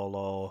Kill 'Em All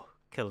or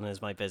Killing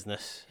Is My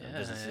Business. Yeah,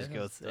 Business is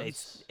Good.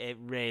 It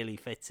really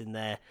fits in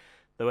there.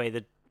 The way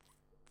the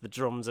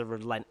drums are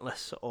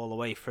relentless all the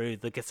way through.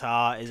 The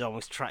guitar is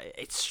almost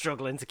it's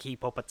struggling to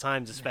keep up at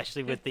times,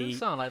 especially with it does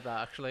sound like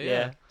that actually.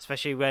 Yeah.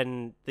 Especially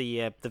when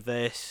the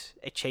verse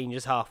it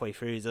changes halfway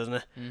through, doesn't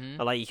it?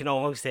 Mm-hmm. Like you can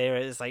almost hear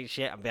it. It's like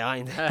shit, I'm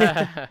behind.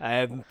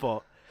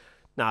 But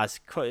no, it's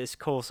a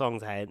cool song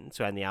to end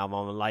the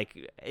album, and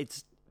like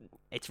it's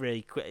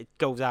really quick. It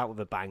goes out with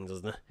a bang,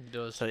 doesn't it? It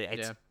does. So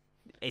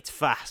it's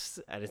fast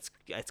and it's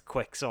a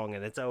quick song,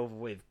 and it's over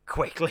with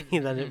quickly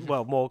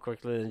more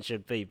quickly than it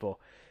should be, but.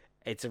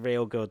 It's a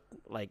real good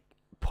like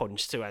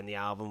punch to end the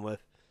album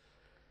with.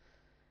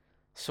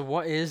 So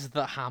what is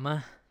The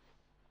Hammer?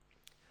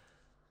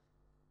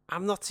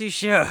 I'm not too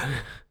sure.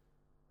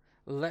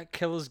 Let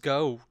killers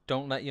go.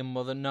 Don't let your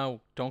mother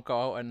know. Don't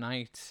go out at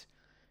night.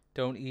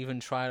 Don't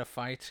even try to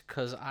fight,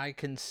 'cause I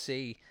can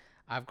see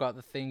I've got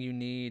the thing you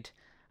need,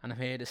 and I'm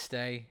here to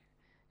stay.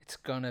 It's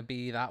gonna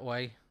be that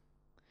way.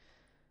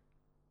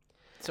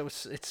 So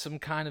it's some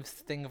kind of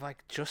thing of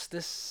like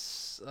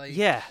justice, like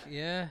Yeah.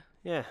 yeah,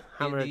 Yeah,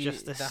 Hammer of the,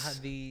 Justice.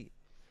 the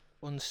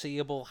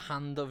unseeable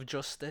hand of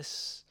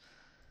justice.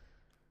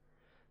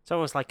 It's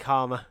almost like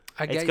karma.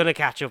 I It's get gonna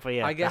catch up with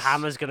you. I guess the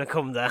hammer's gonna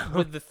come down.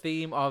 with the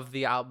theme of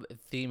the album,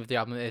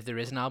 if there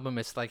is an album,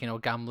 it's like, you know,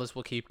 gamblers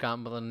will keep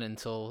gambling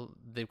until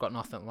they've got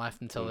nothing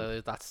left,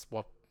 until that's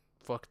what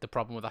fuck the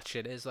problem with that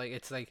shit is. Like,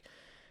 it's like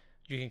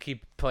you can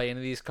keep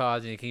playing these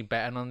cards and you can keep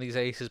betting on these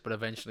aces, but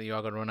eventually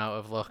you're gonna run out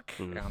of luck,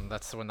 and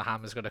that's when the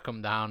hammer's gonna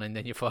come down, and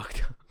then you're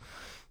fucked.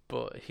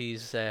 But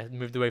he's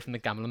moved away from the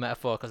gambling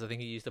metaphor, because I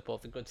think he used up all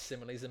the good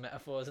similes and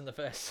metaphors in the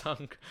first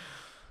song.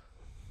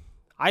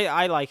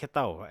 I like it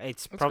though.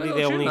 It's probably good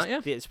the little only. tune,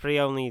 that, yeah. It's probably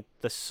only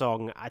the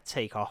song I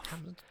take off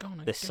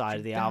this side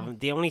of the album.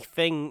 The only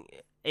thing,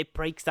 it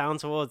breaks down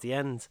towards the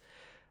end,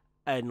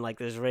 and like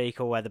there's really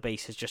cool where the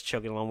bass is just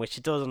chugging along, which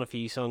it does on a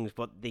few songs.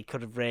 But they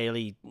could have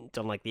really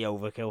done like the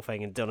Overkill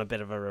thing and done a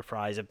bit of a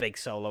reprise, a big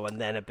solo, and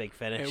then a big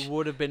finish. It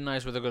would have been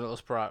nice with a good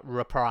little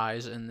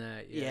reprise in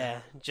there.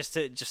 Yeah, just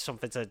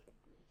something to,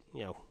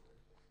 you know,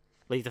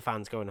 leave the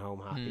fans going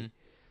home happy.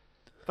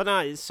 But no,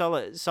 it's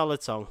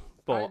solid song.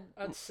 But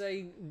I'd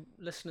say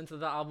listening to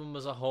the album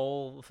as a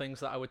whole,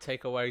 things that I would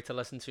take away to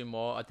listen to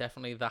more are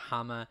definitely the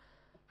Hammer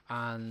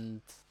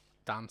and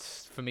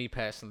Dance. For me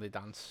personally,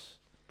 Dance.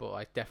 But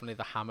like definitely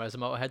the Hammer as a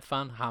Motorhead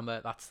fan. Hammer,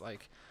 that's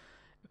like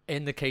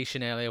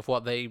indication earlier of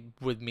what they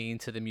would mean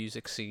to the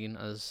music scene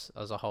as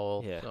a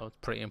whole. Yeah. So it's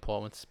pretty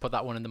important. Put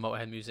that one in the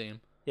Motorhead Museum.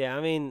 yeah,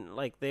 I mean,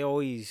 like let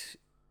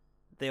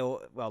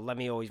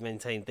me always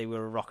maintain they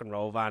were a rock and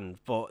roll band,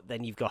 but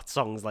then you've got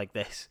songs like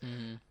this,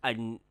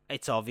 and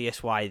it's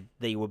obvious why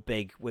they were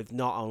big with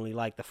not only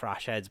like the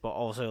thrash heads, but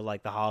also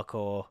like the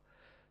hardcore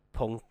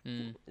punk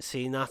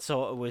scene that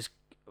sort of was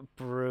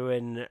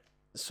brewing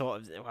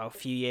sort of a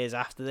few years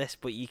after this.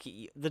 But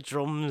the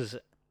drums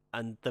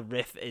and the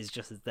riff is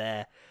just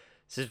there.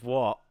 This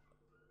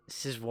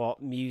is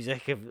what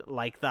music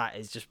like that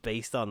is just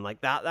based on.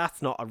 Like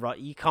that's not a rock.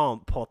 You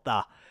can't put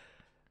that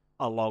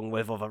along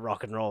with other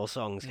rock and roll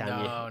songs, can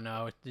you?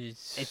 No,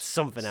 it's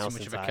something else too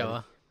much entirely. of a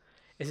killer.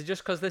 Is it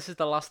just because this is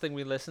the last thing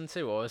we listen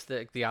to, or is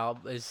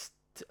the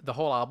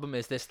whole album,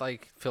 is this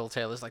like Phil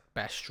Taylor's like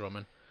best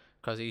drumming?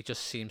 Because he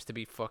just seems to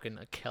be fucking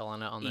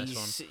killing it on this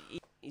one.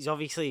 He's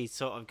obviously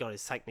sort of got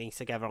his technique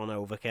together on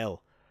Overkill,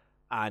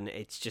 and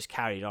it's just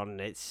carried on.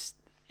 It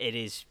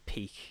is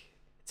peak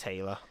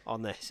Taylor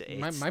on this.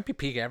 Might be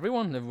peak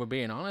everyone, if we're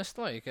being honest.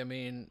 Like, I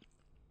mean,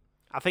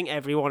 I think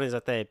everyone is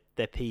at their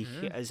peak,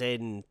 as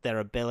in their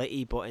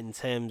ability, but in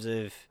terms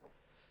of,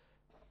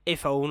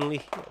 if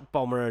only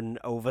Bomber and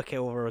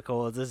Overkill were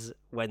recorders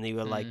when they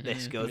were like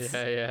this good.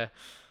 Yeah.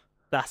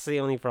 That's the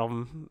only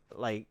problem.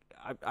 Like,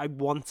 I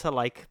want to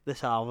like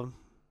this album.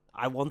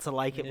 I want to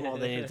like it more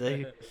than you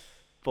do.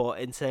 But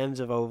in terms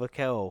of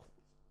Overkill,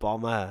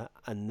 Bomber,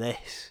 and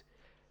this,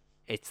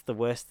 it's the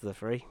worst of the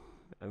three,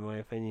 in my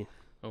opinion.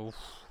 Oh,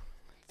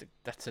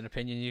 that's an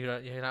opinion you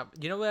have.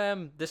 You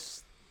know,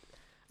 this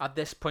at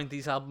this point,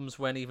 these albums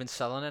weren't even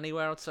selling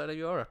anywhere outside of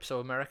Europe, so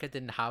America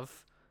didn't have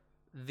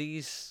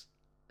these.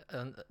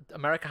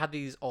 America had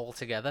these all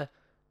together.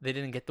 They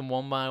didn't get them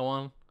one by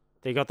one.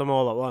 They got them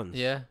all at once?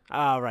 Yeah.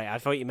 Ah, right. I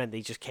thought you meant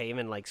they just came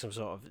in like some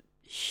sort of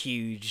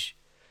huge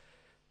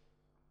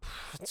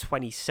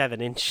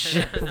 27-inch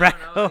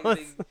record.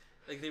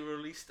 They were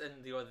released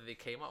in the order they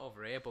came out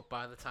over here, but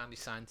by the time they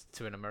signed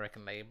to an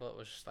American label, it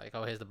was just like,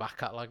 oh, here's the back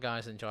catalogue,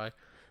 guys, enjoy.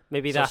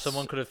 Maybe so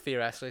someone could have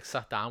theoretically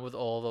sat down with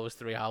all those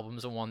 3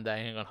 albums in one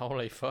day and gone,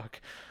 holy fuck.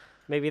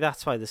 Maybe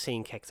that's why the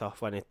scene kicked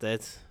off when it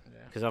did.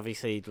 Because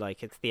obviously,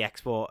 like, it's the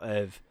export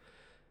of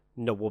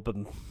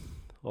Nawabum,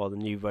 or the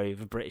new wave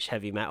of British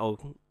heavy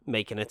metal,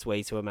 making its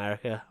way to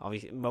America.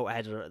 Obviously,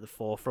 Motorhead are at the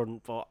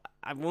forefront, but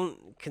I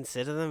won't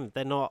consider them.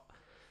 They're not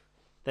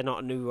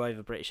a new wave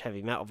of British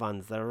heavy metal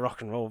bands. They're a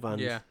rock and roll band.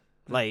 Yeah.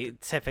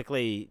 Like,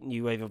 typically,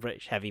 new wave of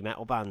British heavy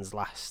metal bands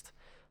last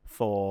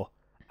for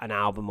an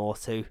album or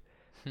two,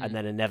 and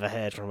then are never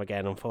heard from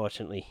again,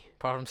 unfortunately.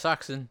 Apart from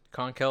Saxon,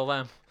 can't kill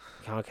them.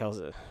 Can't kill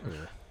it.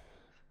 Yeah.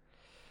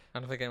 I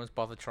don't think anyone's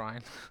bothered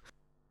trying.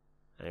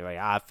 Anyway,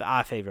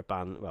 our favourite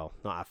band, well,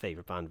 not our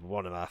favourite band, but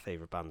one of our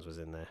favourite bands was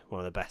in there.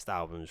 One of the best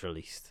albums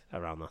released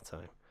around that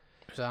time.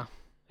 Who's that?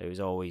 It was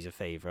always a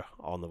favourite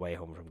on the way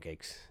home from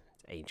gigs.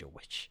 It's Angel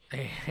Witch.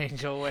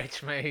 Angel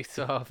Witch, mate.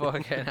 Oh,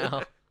 fucking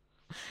hell.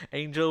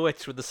 Angel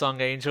Witch with the song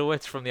Angel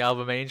Witch from the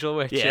album Angel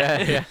Witch.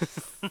 Yeah.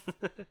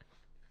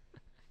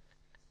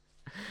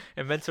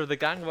 Inventor of the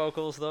gang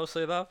vocals, though,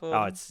 say that.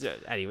 Oh, it's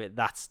anyway.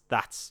 That's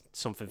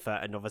something for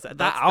another.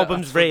 That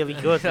album's really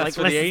good. That's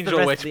for the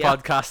Angel Witch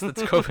podcast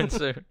that's coming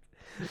soon.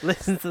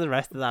 Listen to the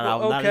rest of that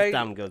album. Okay, that is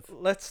damn good.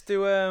 Let's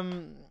do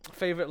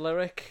favorite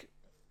lyric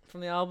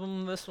from the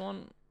album. This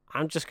one.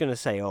 I'm just gonna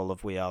say all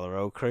of We Are the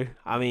Road Crew.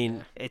 I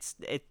mean, it's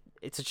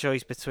a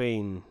choice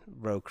between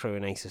Road Crew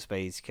and Ace of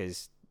Spades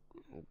because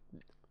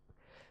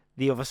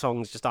the other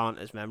songs just aren't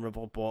as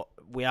memorable. But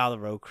We Are the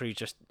Road Crew,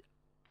 just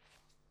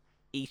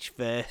each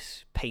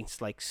verse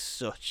paints like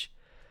such.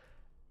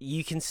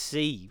 You can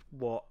see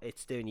what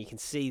it's doing. You can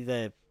see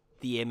the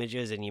the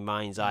images in your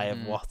mind's eye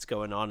of what's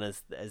going on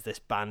as this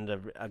band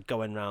are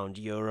going around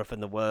Europe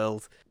and the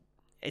world.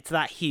 It's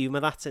that humour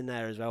that's in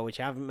there as well, which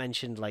I haven't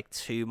mentioned like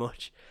too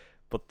much,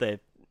 but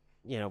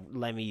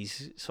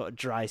Lemmy's sort of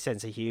dry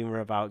sense of humour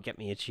about get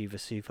me a tube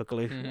of super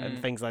glue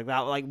and things like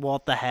that. Like,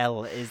 what the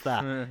hell is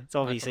that? It's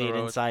obviously an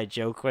inside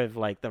joke with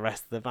like the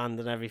rest of the band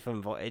and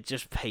everything, but it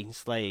just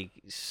paints like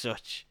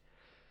such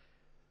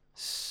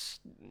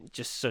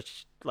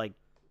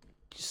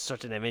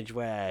an image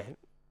where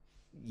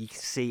you can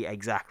see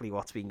exactly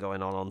what's been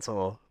going on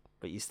tour,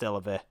 but you're still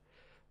a bit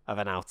of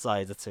an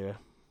outsider to it.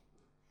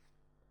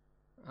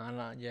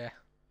 And yeah,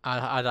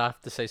 I'd have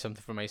to say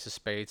something from Ace of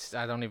Spades.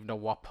 I don't even know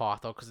what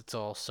part though, because it's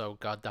all so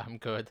goddamn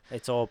good.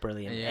 It's all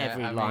brilliant. Yeah,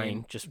 Every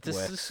line just this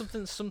works.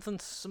 is something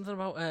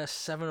about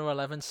 7 or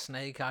 11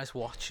 Snake Eyes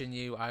watching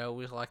you. I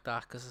always like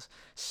that because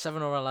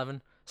 7 or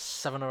 11,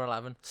 7 or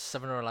 11,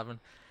 7 or 11.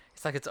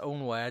 It's like its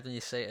own word when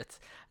you say it.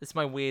 It's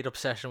my weird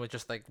obsession with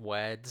just like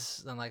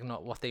words and like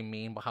not what they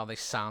mean, but how they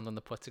sound when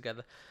they're put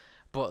together.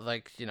 But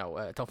like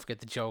don't forget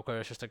the Joker.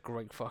 It's just a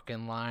great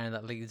fucking line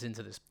that leads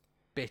into this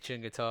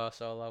bitchin' guitar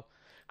solo.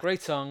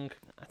 Great song.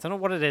 I don't know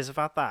what it is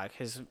about that,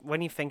 because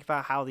when you think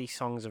about how these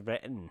songs are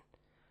written,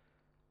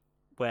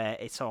 where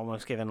it's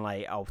almost given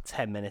like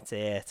 10 minutes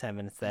here, 10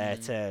 minutes there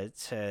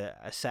to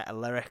a set of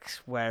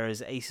lyrics,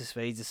 whereas Ace of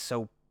Spades is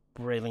so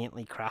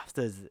brilliantly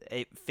crafted,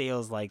 it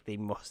feels like he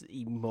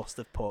must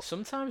have put.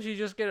 Sometimes you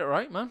just get it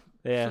right, man.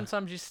 Yeah.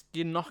 Sometimes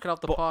you knock it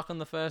out the park on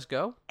the first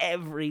go.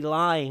 Every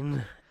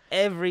line.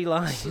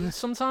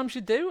 Sometimes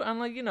you do, and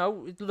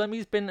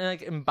Lemmy's been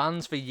in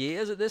bands for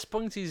years at this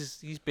point.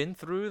 He's been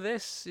through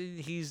this.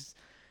 He's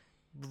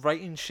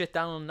writing shit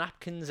down on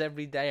napkins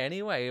every day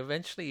anyway.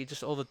 Eventually,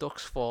 all the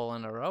ducks fall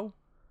in a row.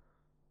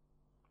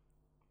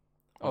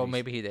 Or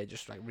maybe he did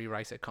just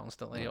rewrite it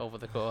constantly over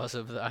the course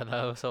of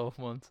those 12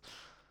 months.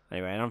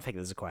 Anyway, I don't think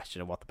there's a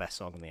question of what the best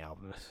song on the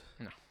album is.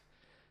 No.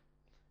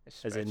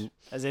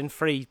 As in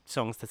 3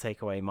 songs to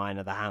take away. Mine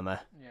are The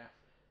Hammer.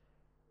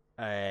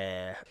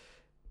 Yeah.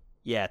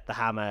 Yeah, The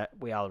Hammer,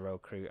 We Are the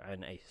Road Crew,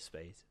 and Ace of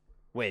Spades,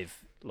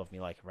 with Love Me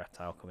Like a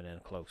Reptile coming in a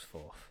close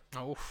fourth.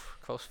 Oh,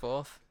 close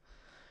fourth.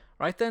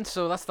 Right then,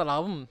 so that's that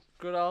album.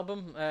 Good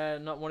album.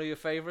 Not one of your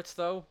favourites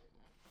though.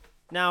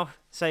 Now,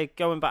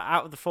 going back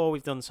out of the 4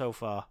 we've done so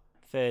far,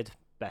 third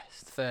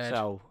best. Third.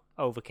 So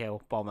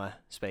Overkill, Bomber,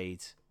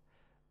 Spades,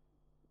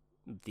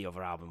 the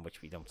other album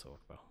which we don't talk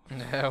about.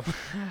 No.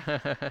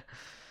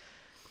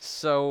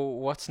 So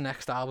what's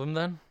next album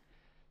then?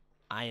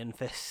 Iron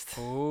Fist.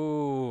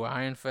 Ooh,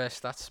 Iron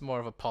Fist. That's more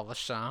of a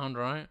polished sound,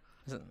 right?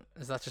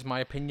 Is that just my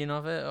opinion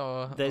of it,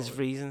 or There's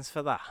reasons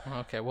for that.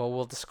 Okay, well,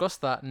 we'll discuss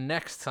that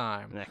next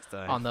time Next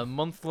time. on the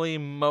monthly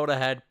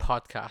Motorhead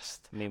podcast.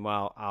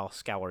 Meanwhile, I'll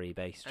scour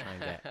eBay to try and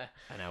get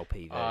an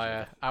LP version. Oh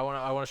yeah, I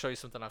want to show you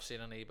something I've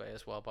seen on eBay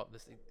as well about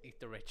this Eat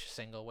the Rich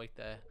single. Wait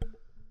there.